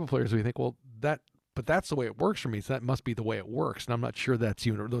many trumpet players, we think, well, that's the way it works for me, so that must be the way it works. And I'm not sure that's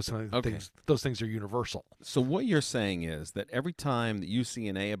those things are universal. So what you're saying is that every time that you see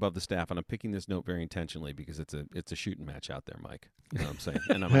an A above the staff, and I'm picking this note very intentionally because it's a shooting match out there, Mike. You know what I'm saying?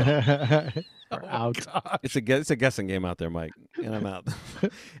 And I'm out. Out. It's a guessing game out there, Mike. And I'm out.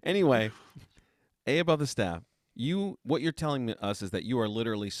 Anyway, A above the staff. What you're telling us is that you are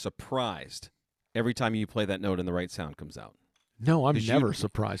literally surprised every time you play that note and the right sound comes out. No, I'm never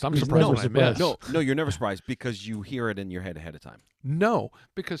surprised. I'm surprised when I miss. No, you're never surprised because you hear it in your head ahead of time. No,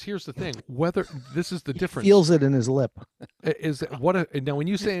 because here's the thing: whether this is the difference. He feels it in his lip. Now? When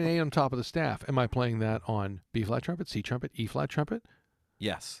you say an A on top of the staff, am I playing that on B flat trumpet, C trumpet, E flat trumpet?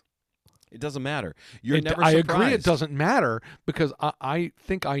 Yes. It doesn't matter. You're never I surprised. agree it doesn't matter because I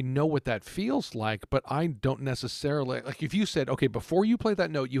think I know what that feels like, but I don't necessarily, like if you said, okay, before you play that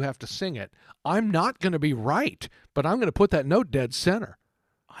note, you have to sing it, I'm not going to be right, but I'm going to put that note dead center.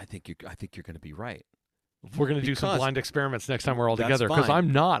 I think you're going to be right. We're going to do some blind experiments next time we're all together because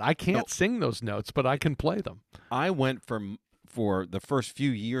I can't sing those notes, but I can play them. I went for the first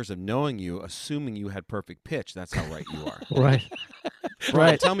few years of knowing you, assuming you had perfect pitch. That's how right you are. Right.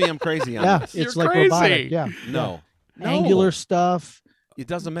 Right. Tell me I'm crazy on this. It's You're like crazy. robotic. Yeah. No. Angular stuff. It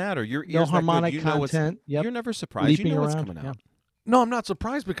doesn't matter. Your ears No harmonic content. You're never surprised. Leaping you know what's around. coming out. No, I'm not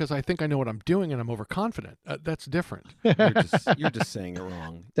surprised because I think I know what I'm doing and I'm overconfident. That's different. You're just saying it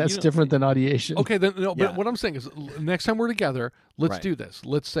wrong. That's different than audiation. Okay, then but what I'm saying is next time we're together, let's do this.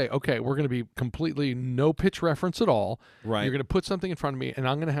 Let's say, okay, we're going to be completely no pitch reference at all. Right. You're going to put something in front of me and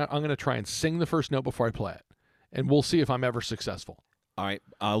I'm going to try and sing the first note before I play it. And we'll see if I'm ever successful. All right,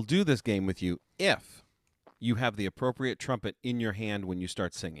 I'll do this game with you if you have the appropriate trumpet in your hand when you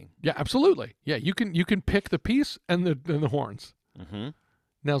start singing. Yeah, absolutely. Yeah, you can pick the piece and the horns. Mm-hmm.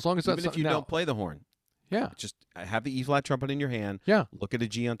 Now, as long as even if you don't play the horn, yeah, just have the E flat trumpet in your hand. Yeah, look at a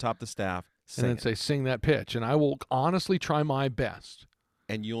G on top of the staff, and then say sing that pitch, and I will honestly try my best,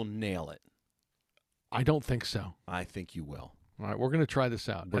 and you'll nail it. I don't think so. I think you will. All right, we're going to try this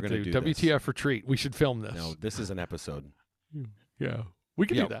out. We're going to do WTF this. retreat. We should film this. No, this is an episode. Yeah, we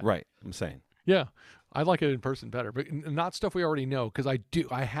can do that. Right. I'm saying. Yeah, I like it in person better, but not stuff we already know because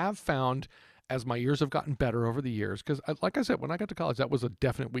I have found as my ears have gotten better over the years, because like I said, when I got to college, that was a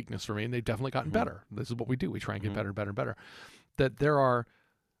definite weakness for me, and they've definitely gotten better. This is what we do. We try and get better and better and better. That there are,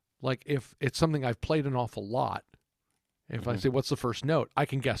 like, if it's something I've played an awful lot, if I say, what's the first note, I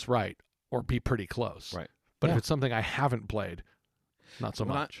can guess right or be pretty close. Right. But if it's something I haven't played, not so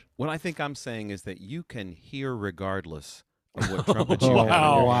much. What I think I'm saying is that you can hear regardless of what trumpet you have.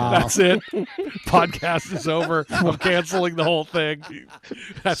 Wow. That's it. Podcast is over. I'm canceling the whole thing.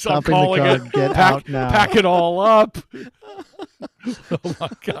 That's I'm calling it. Get out now. Pack it all up. Oh my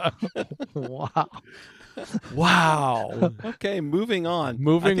God. Wow. Wow. Okay, moving on.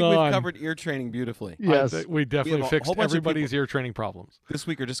 Moving I think on. We've covered ear training beautifully. Yes. We definitely fixed everybody's ear training problems. This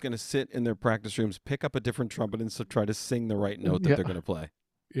week are just going to sit in their practice rooms, pick up a different trumpet, and try to sing the right note that they're going to play.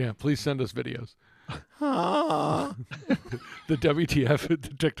 Yeah, please send us videos. Ah. The WTF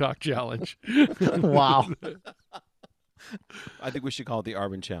the TikTok challenge. Wow. I think we should call it the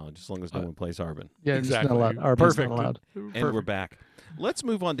Arbin Challenge, as long as no one plays Arbin. Yeah, exactly. Not allowed. Perfect. Not allowed. And we're back. Let's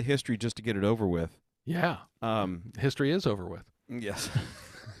move on to history just to get it over with. Yeah. History is over with. Yes.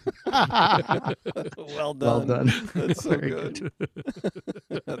 Well done. Well done. That's so good.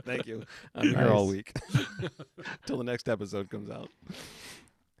 Thank you. I'm here all week till the next episode comes out.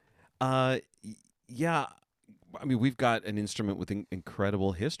 Yeah. I mean, we've got an instrument with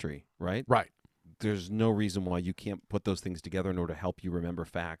incredible history, right? Right. There's no reason why you can't put those things together in order to help you remember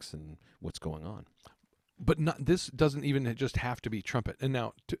facts and what's going on. But this doesn't even just have to be trumpet. And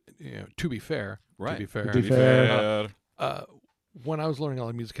now, to be fair, right? To be fair. When I was learning all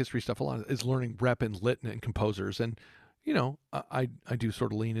the music history stuff, a lot is learning rep and lit and composers, and I do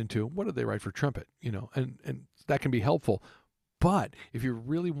sort of lean into what did they write for trumpet, and that can be helpful. But if you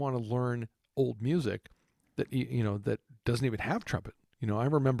really want to learn old music that that doesn't even have trumpet, I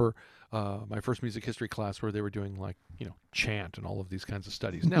remember my first music history class where they were doing chant and all of these kinds of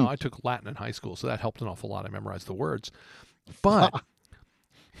studies. Now I took Latin in high school, so that helped an awful lot. I memorized the words, but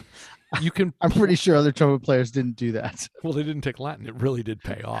You can. I'm pretty sure other trumpet players didn't do that. Well, they didn't take Latin. It really did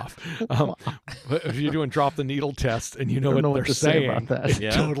pay off. Wow. But if you're doing drop the needle test and you know don't what know they're what to say saying, about that. it Yeah.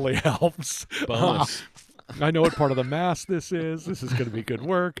 totally helps. Bonus. I know what part of the mass this is. This is going to be good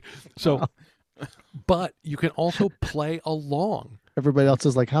work. So, but you can also play along. Everybody else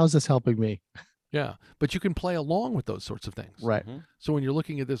is like, how's this helping me? Yeah, but you can play along with those sorts of things. Right. Mhm. So when you're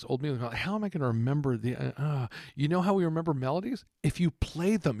looking at this old music, like, how am I going to remember you know how we remember melodies? If you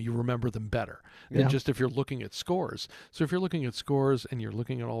play them, you remember them better than Yeah. just if you're looking at scores. So if you're looking at scores and you're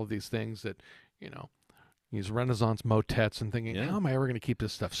looking at all of these things that, these Renaissance motets and thinking, Yeah. how am I ever going to keep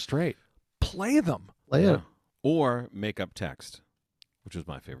this stuff straight? Play them. Play Yeah. it. Or make up text, which was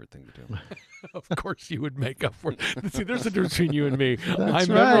my favorite thing to do. Of course you would make up for it. See, there's a difference between you and me. I That's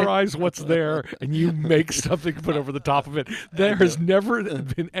right. memorize what's there and you make something to put over the top of it. There has never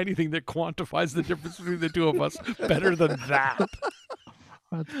been anything that quantifies the difference between the two of us better than that.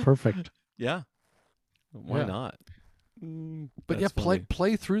 That's perfect. Yeah. Why Yeah. not? But That's funny.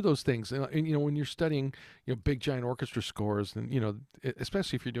 play through those things. And when you're studying, big giant orchestra scores, and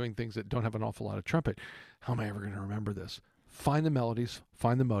especially if you're doing things that don't have an awful lot of trumpet, how am I ever going to remember this? Find the melodies,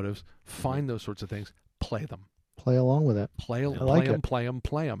 find the motives, find those sorts of things, play them. Play along with it. Play like them, it. play them,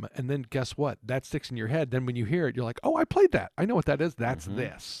 play them. And then guess what? That sticks in your head. Then when you hear it, you're like, oh, I played that. I know what that is. That's Mhm.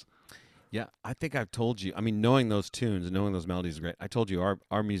 this. Yeah, I think I've told you. I mean, knowing those tunes, knowing those melodies is great. I told you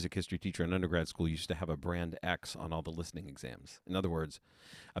our music history teacher in undergrad school used to have a brand X on all the listening exams. In other words,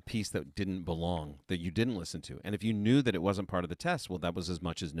 a piece that didn't belong, that you didn't listen to. And if you knew that it wasn't part of the test, well, that was as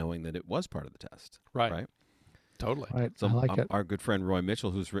much as knowing that it was part of the test. Right. Totally. Right. So I like it. our good friend Roy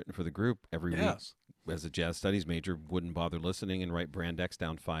Mitchell, who's written for the group every Yes. week as a jazz studies major, wouldn't bother listening and write brand X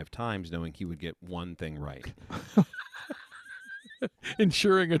down 5 times, knowing he would get one thing right.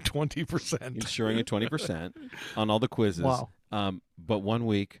 Ensuring a 20%. Ensuring a 20% on all the quizzes. Wow. But one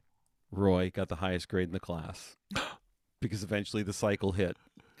week, Roy got the highest grade in the class because eventually the cycle hit,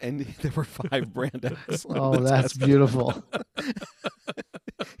 and there were 5 brand X. on Oh, the that's test. beautiful.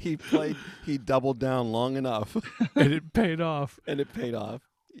 He doubled down long enough, And it paid off. and it paid off.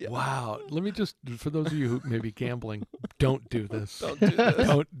 Yeah. Wow. Let me just, for those of you who may be gambling, don't do this. Don't do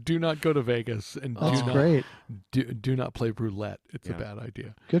this. Do not go to Vegas and That's do not great. do not play roulette. It's a Yeah. bad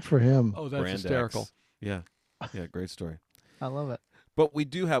idea. Good for him. Oh, that's Brand hysterical. X. Yeah. Yeah, great story. I love it. But we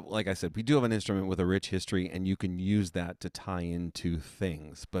do have, like I said, we do have an instrument with a rich history, and you can use that to tie into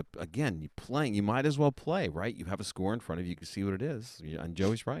things. But again, you might as well play, right? You have a score in front of you, you can see what it is. And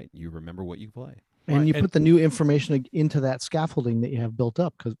Joey's right. You remember what you play. And Right, you and- put the new information into that scaffolding that you have built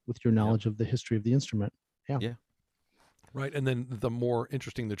up because with your knowledge of the history of the instrument. Right. And then the more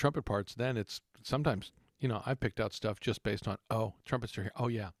interesting the trumpet parts, then it's sometimes, I picked out stuff just based on, trumpets are here. Oh,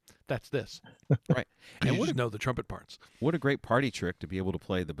 yeah, that's this. Right. And And you what just know the trumpet parts. What a great party trick to be able to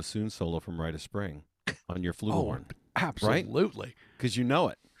play the bassoon solo from Rite of Spring on your flugelhorn, Absolutely. because you know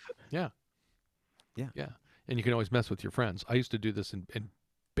it. Yeah. Yeah. Yeah. And you can always mess with your friends. I used to do this in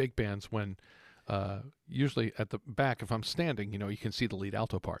big bands when usually at the back, if I'm standing, you can see the lead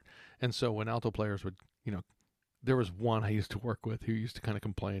alto part. And so when alto players would, there was one I used to work with who used to kind of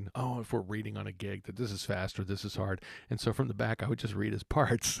complain, if we're reading on a gig that this is fast or this is hard. And so from the back, I would just read his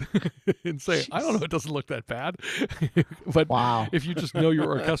parts and say, I don't know, it doesn't look that bad. But Wow. if you just know your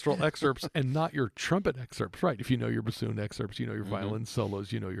orchestral excerpts and not your trumpet excerpts, right? If you know your bassoon excerpts, you know your violin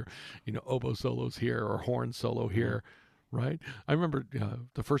solos, you know your oboe solos here or horn solo here, right? I remember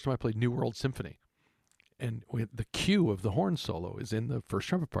the first time I played New World Symphony, and the cue of the horn solo is in the first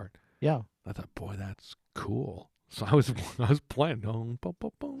trumpet part. Yeah. I thought, boy, that's cool. So I was playing, dong, boom,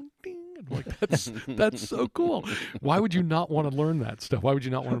 boom, boom, ding. And I'm like, that's so cool. Why would you not want to learn that stuff? Why would you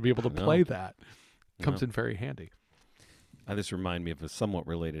not want to be able to No. play that? Comes No. in very handy. This remind me of a somewhat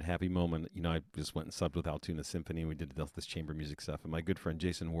related happy moment. I just went and subbed with Altoona Symphony, and we did this chamber music stuff. And my good friend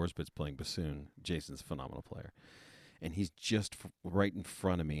Jason Worsbit's playing bassoon. Jason's a phenomenal player. And he's just right in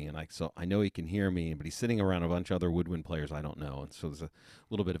front of me, and so I know he can hear me, but he's sitting around a bunch of other woodwind players I don't know, and so there's a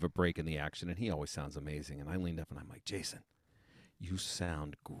little bit of a break in the action, and he always sounds amazing. And I leaned up, and I'm like, Jason, you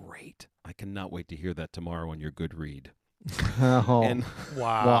sound great. I cannot wait to hear that tomorrow on your good read. Oh, And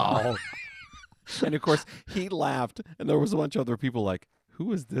wow. and of course he laughed, and there was a bunch of other people like,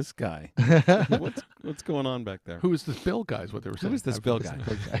 who is this guy? What's going on back there? Who is this Bill guy is what they were saying. Who is this I've Bill listened.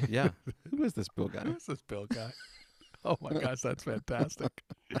 guy? Yeah, who is this Bill guy? Who is this Bill guy? Oh my gosh, that's fantastic.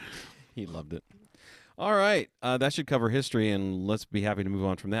 He loved it. All right, that should cover history, and let's be happy to move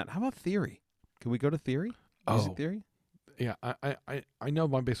on from that. How about theory? Can we go to theory? Music theory? Yeah, I know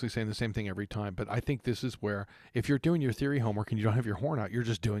I'm basically saying the same thing every time, but I think this is where if you're doing your theory homework and you don't have your horn out, you're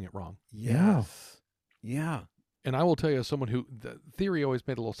just doing it wrong. Yeah. Yeah. And I will tell you, as someone who the theory always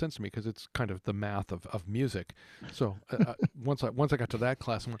made a little sense to me because it's kind of the math of music. So once I got to that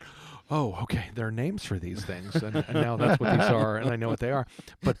class, I went, oh, okay, there are names for these things, and now that's what these are, and I know what they are.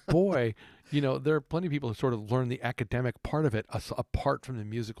 But boy, there are plenty of people who sort of learn the academic part of it apart from the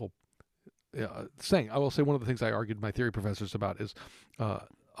musical thing. I will say one of the things I argued my theory professors about is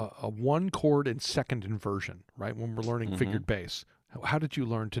a one chord and second inversion, right? When we're learning figured bass, how did you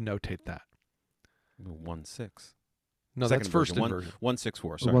learn to notate that? 1/6. No, Second that's first version, inversion.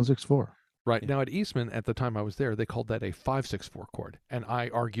 1/6/4. Sorry. 1/6/4. Right. Yeah. Now at Eastman, at the time I was there, they called that a 5/6/4 chord. And I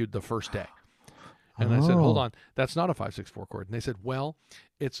argued the first day. And I said, hold on, that's not a 5/6/4 chord. And they said, well,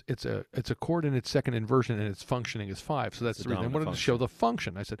 it's a chord in its second inversion and its functioning is 5. So that's It's a 3. They dominant wanted to show the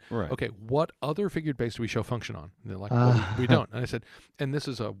function. I said, Right. okay, what other figured bass do we show function on? And they're like, well, we don't. And I said, and this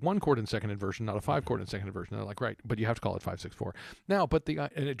is a 1 chord in second inversion, not a 5 chord in second inversion. And they're like, right, but you have to call it 5/6/4. Now, but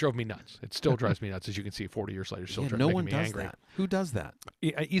and it drove me nuts. It still drives me nuts, as you can see 40 years later, still no making one me does angry. that. Who does that?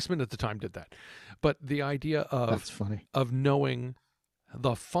 Eastman at the time did that. But the idea That's funny. of knowing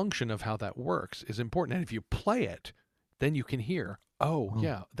the function of how that works is important. And if you play it, then you can hear,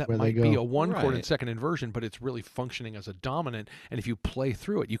 that where they might be go. a 1 chord in Right. second inversion, but it's really functioning as a dominant. And if you play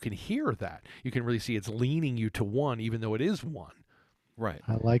through it, you can hear that. You can really see it's leaning you to 1, even though it is 1. Right.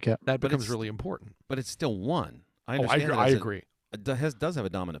 I like it. That But becomes it's- really important. But it's still 1. I Oh, understand. I agree. It does have a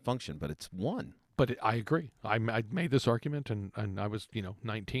dominant function, but it's 1. But I agree. I made this argument, and I was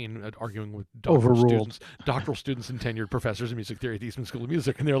 19 arguing with Overruled. doctoral students and tenured professors of music theory at the Eastman School of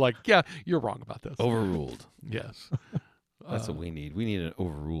Music, and they're like, "Yeah, you're wrong about this." Overruled. Yes, That's what we need. We need an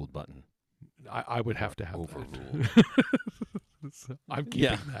overruled button. I would have to have Overruled. that. So I'm keeping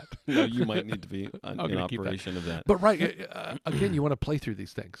Yeah. that. No, you might need to be in gonna keep that. operation of that. But right, again, you want to play through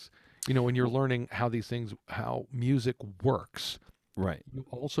these things. When you're learning how music works. Right. You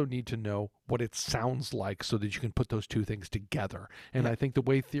also need to know what it sounds like so that you can put those two things together. And I think the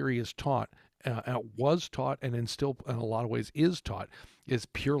way theory is taught, was taught, and then still in a lot of ways is taught, is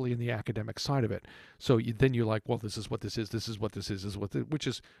purely in the academic side of it. So then you're like, well, this is what this is, this is what this is which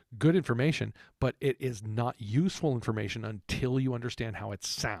is good information, but it is not useful information until you understand how it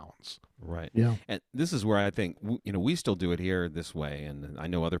sounds. Right. Yeah. And this is where I think, we still do it here this way, and I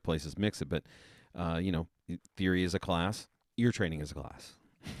know other places mix it, but, theory is a class. Ear training is a class.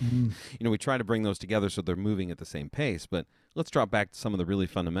 We try to bring those together so they're moving at the same pace, but let's drop back to some of the really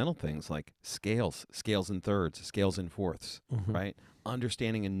fundamental things like scales in thirds, scales in fourths, right?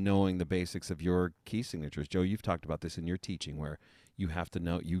 Understanding and knowing the basics of your key signatures. Joe, you've talked about this in your teaching where you have to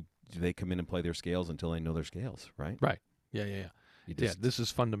know they come in and play their scales until they know their scales, right? Right. Yeah. This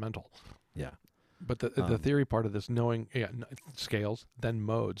is fundamental. Yeah. But the theory part of this, knowing scales, then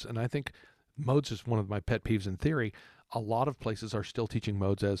modes, and I think modes is one of my pet peeves in theory. A lot of places are still teaching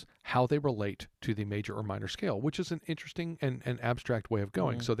modes as how they relate to the major or minor scale, which is an interesting and abstract way of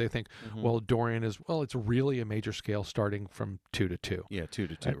going. So they think, well, Dorian it's really a major scale starting from 2 to 2. Yeah, 2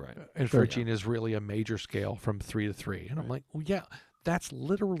 to 2, right. And Phrygian is really a major scale from 3 to 3. And I'm like, well, yeah, that's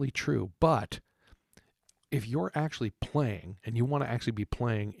literally true. But if you're actually playing and you want to actually be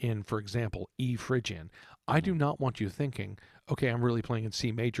playing in, for example, E Phrygian, I do not want you thinking, okay, I'm really playing in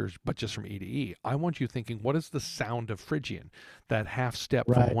C majors, but just from E to E. I want you thinking, what is the sound of Phrygian? That half step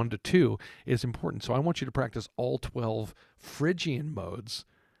from 1 to 2 is important. So I want you to practice all 12 Phrygian modes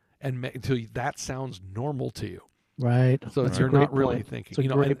until that sounds normal to you. Right. So That's you're a great not really point. thinking,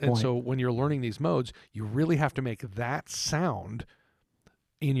 It's a great and point. so when you're learning these modes, you really have to make that sound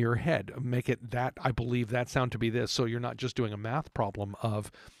in your head. Make it that, I believe that sound to be this. So you're not just doing a math problem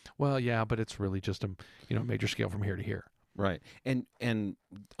of, well, yeah, but it's really just a major scale from here to here. Right. And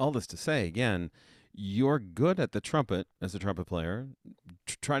all this to say, again, you're good at the trumpet as a trumpet player.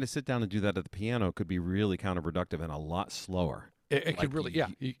 Try to sit down and do that at the piano could be really counterproductive and a lot slower. It could really,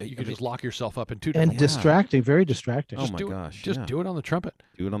 you could just lock yourself up in two And different distracting, very distracting. Oh my gosh. Just do it on the trumpet.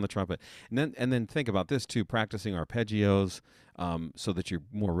 Do it on the trumpet. And then think about this too, practicing arpeggios so that you're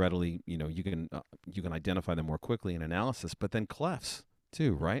more readily, you can identify them more quickly in analysis, but then clefs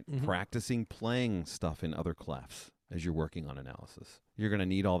too, right? Practicing playing stuff in other clefs as you're working on analysis. You're going to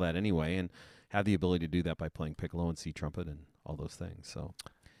need all that anyway and have the ability to do that by playing piccolo and C trumpet and all those things. So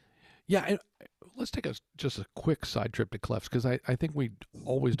yeah, and let's take just a quick side trip to clefs, because I think we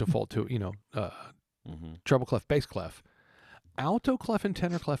always default to, treble clef, bass clef. Alto clef and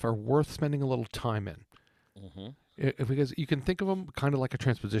tenor clef are worth spending a little time in. Because you can think of them kind of like a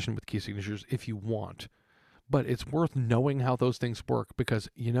transposition with key signatures if you want. But it's worth knowing how those things work because,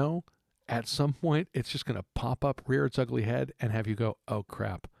 at some point it's just going to pop up, rear its ugly head, and have you go, oh,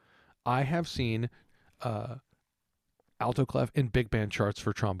 crap. I have seen alto clef in big band charts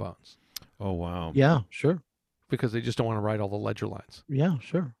for trombones. Oh, wow. Yeah, sure. because they just don't want to write all the ledger lines, Yeah,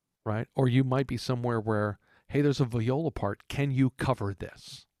 sure. right? Or you might be somewhere where, hey, there's a viola part. Can you cover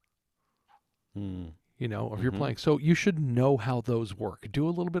this? You know, or if you're playing. So you should know how those work. Do a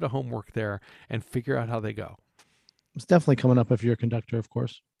little bit of homework there and figure out how they go. It's definitely coming up if you're a conductor, of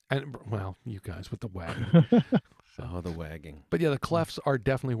course. And, well, you guys with the wagging. Oh, the wagging. But yeah, the clefs are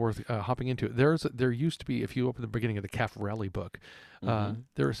definitely worth hopping into. There used to be, if you open the beginning of the Caffarelli book,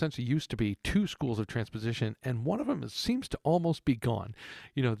 there essentially used to be 2 schools of transposition, and one of them seems to almost be gone.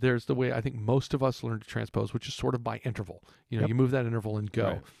 You know, there's the way I think most of us learn to transpose, which is sort of by interval. You know, you move that interval and go.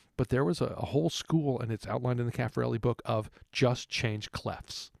 Right. But there was a whole school, and it's outlined in the Caffarelli book, of just change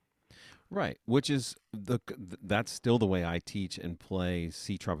clefs. Right, which is that's still the way I teach and play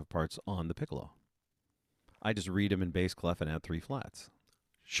C trumpet parts on the piccolo. I just read them in bass clef and add 3 flats.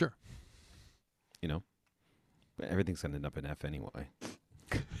 Sure. You know, but everything's going to end up in F anyway.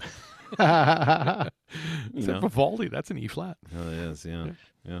 Except for Vivaldi, that's an E flat. Oh, it is, yeah.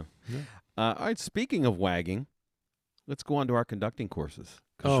 All right, speaking of wagging, let's go on to our conducting courses.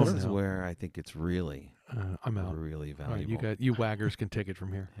 This is where I think it's really, I'm out. really All right, valuable. you waggers can take it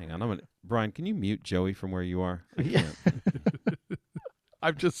from here. Hang on, Brian, can you mute Joey from where you are? I Yeah. can't.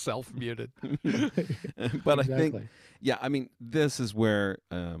 I've just self-muted. But I Exactly. think, yeah, I mean, this is where,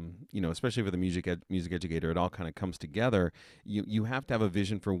 you know, especially for the music educator, it all kind of comes together. You have to have a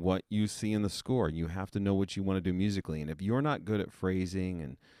vision for what you see in the score. You have to know what you want to do musically. And if you're not good at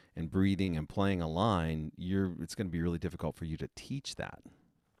phrasing and breathing and playing a line, it's going to be really difficult for you to teach that,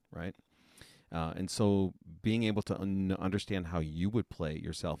 right? And so being able to understand how you would play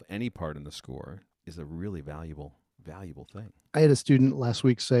yourself any part in the score is a really valuable thing. I had a student last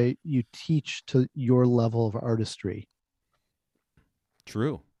week say, you teach to your level of artistry.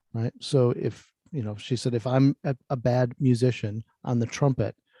 True. Right. So if, you know, she said, if I'm a bad musician on the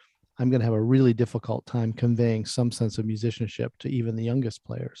trumpet, I'm going to have a really difficult time conveying some sense of musicianship to even the youngest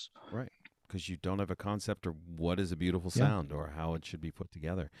players. Right. Because you don't have a concept of what is a beautiful Yeah. sound or how it should be put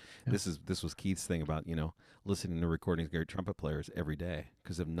together. Yeah. This was Keith's thing about, you know, listening to recordings of great trumpet players every day,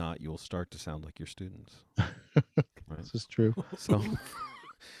 because if not, you'll start to sound like your students. Right. This is true.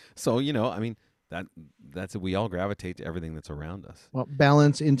 So you know, I mean, that's it. We all gravitate to everything that's around us. Well,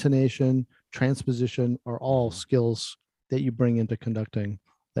 balance, intonation, transposition are all Mhm. skills that you bring into conducting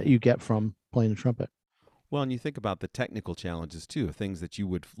that you get from playing the trumpet. Well, and you think about the technical challenges too, things that you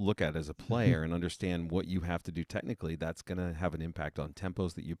would look at as a player and understand what you have to do technically. That's going to have an impact on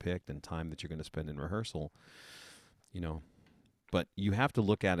tempos that you picked and time that you're going to spend in rehearsal. You know, but you have to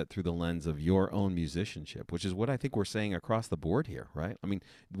look at it through the lens of your own musicianship, which is what I think we're saying across the board here, right? I mean,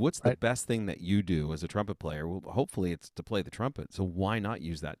 what's the Right. best thing that you do as a trumpet player? Well, hopefully it's to play the trumpet. So why not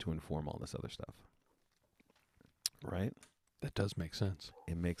use that to inform all this other stuff? Right? That does make sense.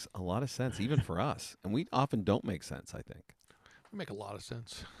 It makes a lot of sense, even for us. And we often don't make sense, I think. We make a lot of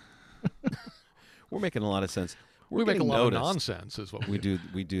sense. We're making a lot of sense. We're We make a getting lot noticed. of nonsense is what We do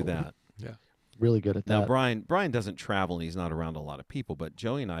that. Yeah. Really good at Now, that. Brian doesn't travel and he's not around a lot of people, but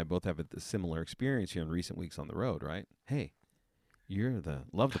Joey and I both have a similar experience here in recent weeks on the road, right? Hey,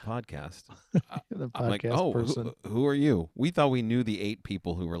 love the podcast. The I'm like, podcast oh, person. who are you? We thought we knew the 8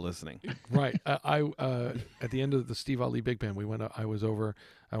 people who were listening. Right. I at the end of the Steve Ali Big Band, I went over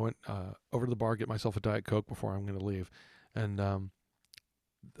to the bar, get myself a Diet Coke before I'm going to leave, and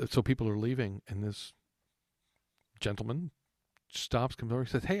so people are leaving, and this gentleman stops, comes over,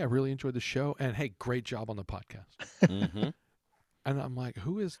 says, "Hey, I really enjoyed the show, and hey, great job on the podcast." Mm-hmm. And I'm like,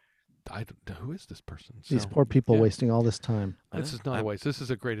 who is this person? These So, poor people yeah. wasting all this time. This is not a waste. This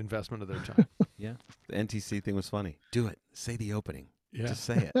is a great investment of their time. Yeah. The NTC thing was funny. Do it. Say the opening. Yeah. Just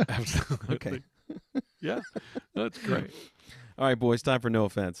say it. Absolutely. Okay. Yeah. That's great. All right, boys. Time for No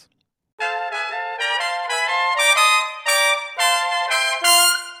Offense.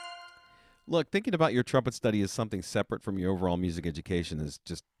 Look, thinking about your trumpet study as something separate from your overall music education is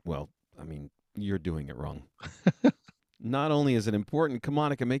just, well, I mean, you're doing it wrong. Not only is it important, come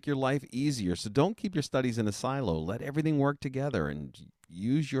on, it can make your life easier. So don't keep your studies in a silo. Let everything work together and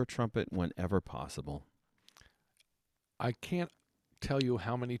use your trumpet whenever possible. I can't tell you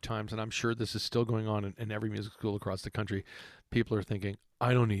how many times, and I'm sure this is still going on in every music school across the country, people are thinking,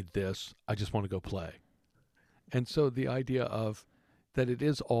 I don't need this. I just want to go play. And so the idea of that it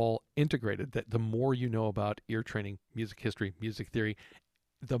is all integrated, that the more you know about ear training, music history, music theory,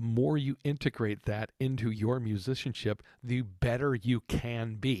 the more you integrate that into your musicianship, the better you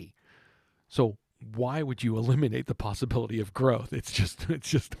can be. So why would you eliminate the possibility of growth? It's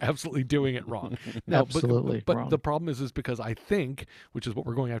just absolutely doing it wrong. Now, Absolutely But wrong. the problem is because I think, which is what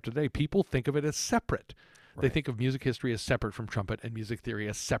we're going after today, people think of it as separate. They think of music history as separate from trumpet and music theory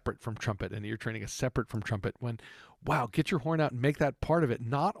as separate from trumpet and ear training as separate from trumpet when, wow, get your horn out and make that part of it.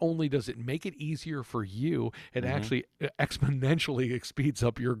 Not only does it make it easier for you, it actually exponentially speeds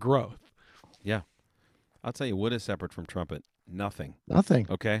up your growth. Yeah. I'll tell you what is separate from trumpet. Nothing. Nothing.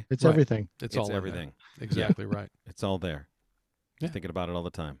 Okay? It's everything. It's all everything. Exactly right. It's all there. Yeah. Thinking about it all the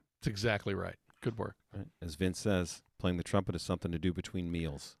time. It's exactly right. Good work. Right? As Vince says, playing the trumpet is something to do between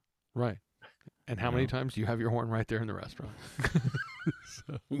meals. Right. And how many times do you have your horn right there in the restaurant?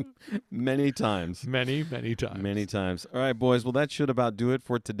 Many times. Many times. Many times. All right, boys. Well, that should about do it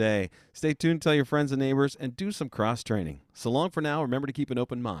for today. Stay tuned, tell your friends and neighbors, and do some cross-training. So long for now. Remember to keep an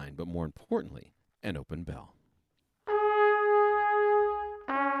open mind, but more importantly, an open bell.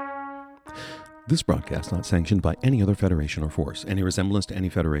 This broadcast not sanctioned by any other federation or force. Any resemblance to any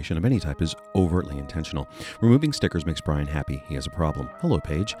federation of any type is overtly intentional. Removing stickers makes Bryan happy. He has a problem. Hello,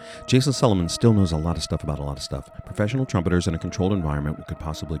 Paige. Jason Sullivan still knows a lot of stuff about a lot of stuff. Professional trumpeters in a controlled environment, what could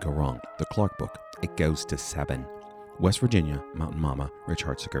possibly go wrong? The Clark Book. It goes to 7. West Virginia, Mountain Mama, Rich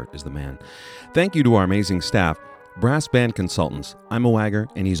Hartzickert is the man. Thank you to our amazing staff. Brass Band Consultants. I'm a wagger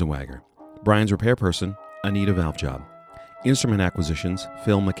and he's a wagger. Bryan's repair person, Anita Valve Job. Instrument acquisitions,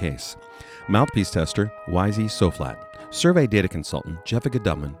 Phil McCase. Mouthpiece tester, YZ Soflat. Survey data consultant, Jessica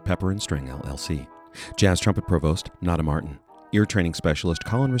Dubman, Pepper and String LLC. Jazz trumpet provost, Nada Martin. Ear training specialist,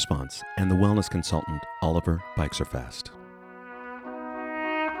 Colin Response. And the wellness consultant, Oliver Bikes Are Fast.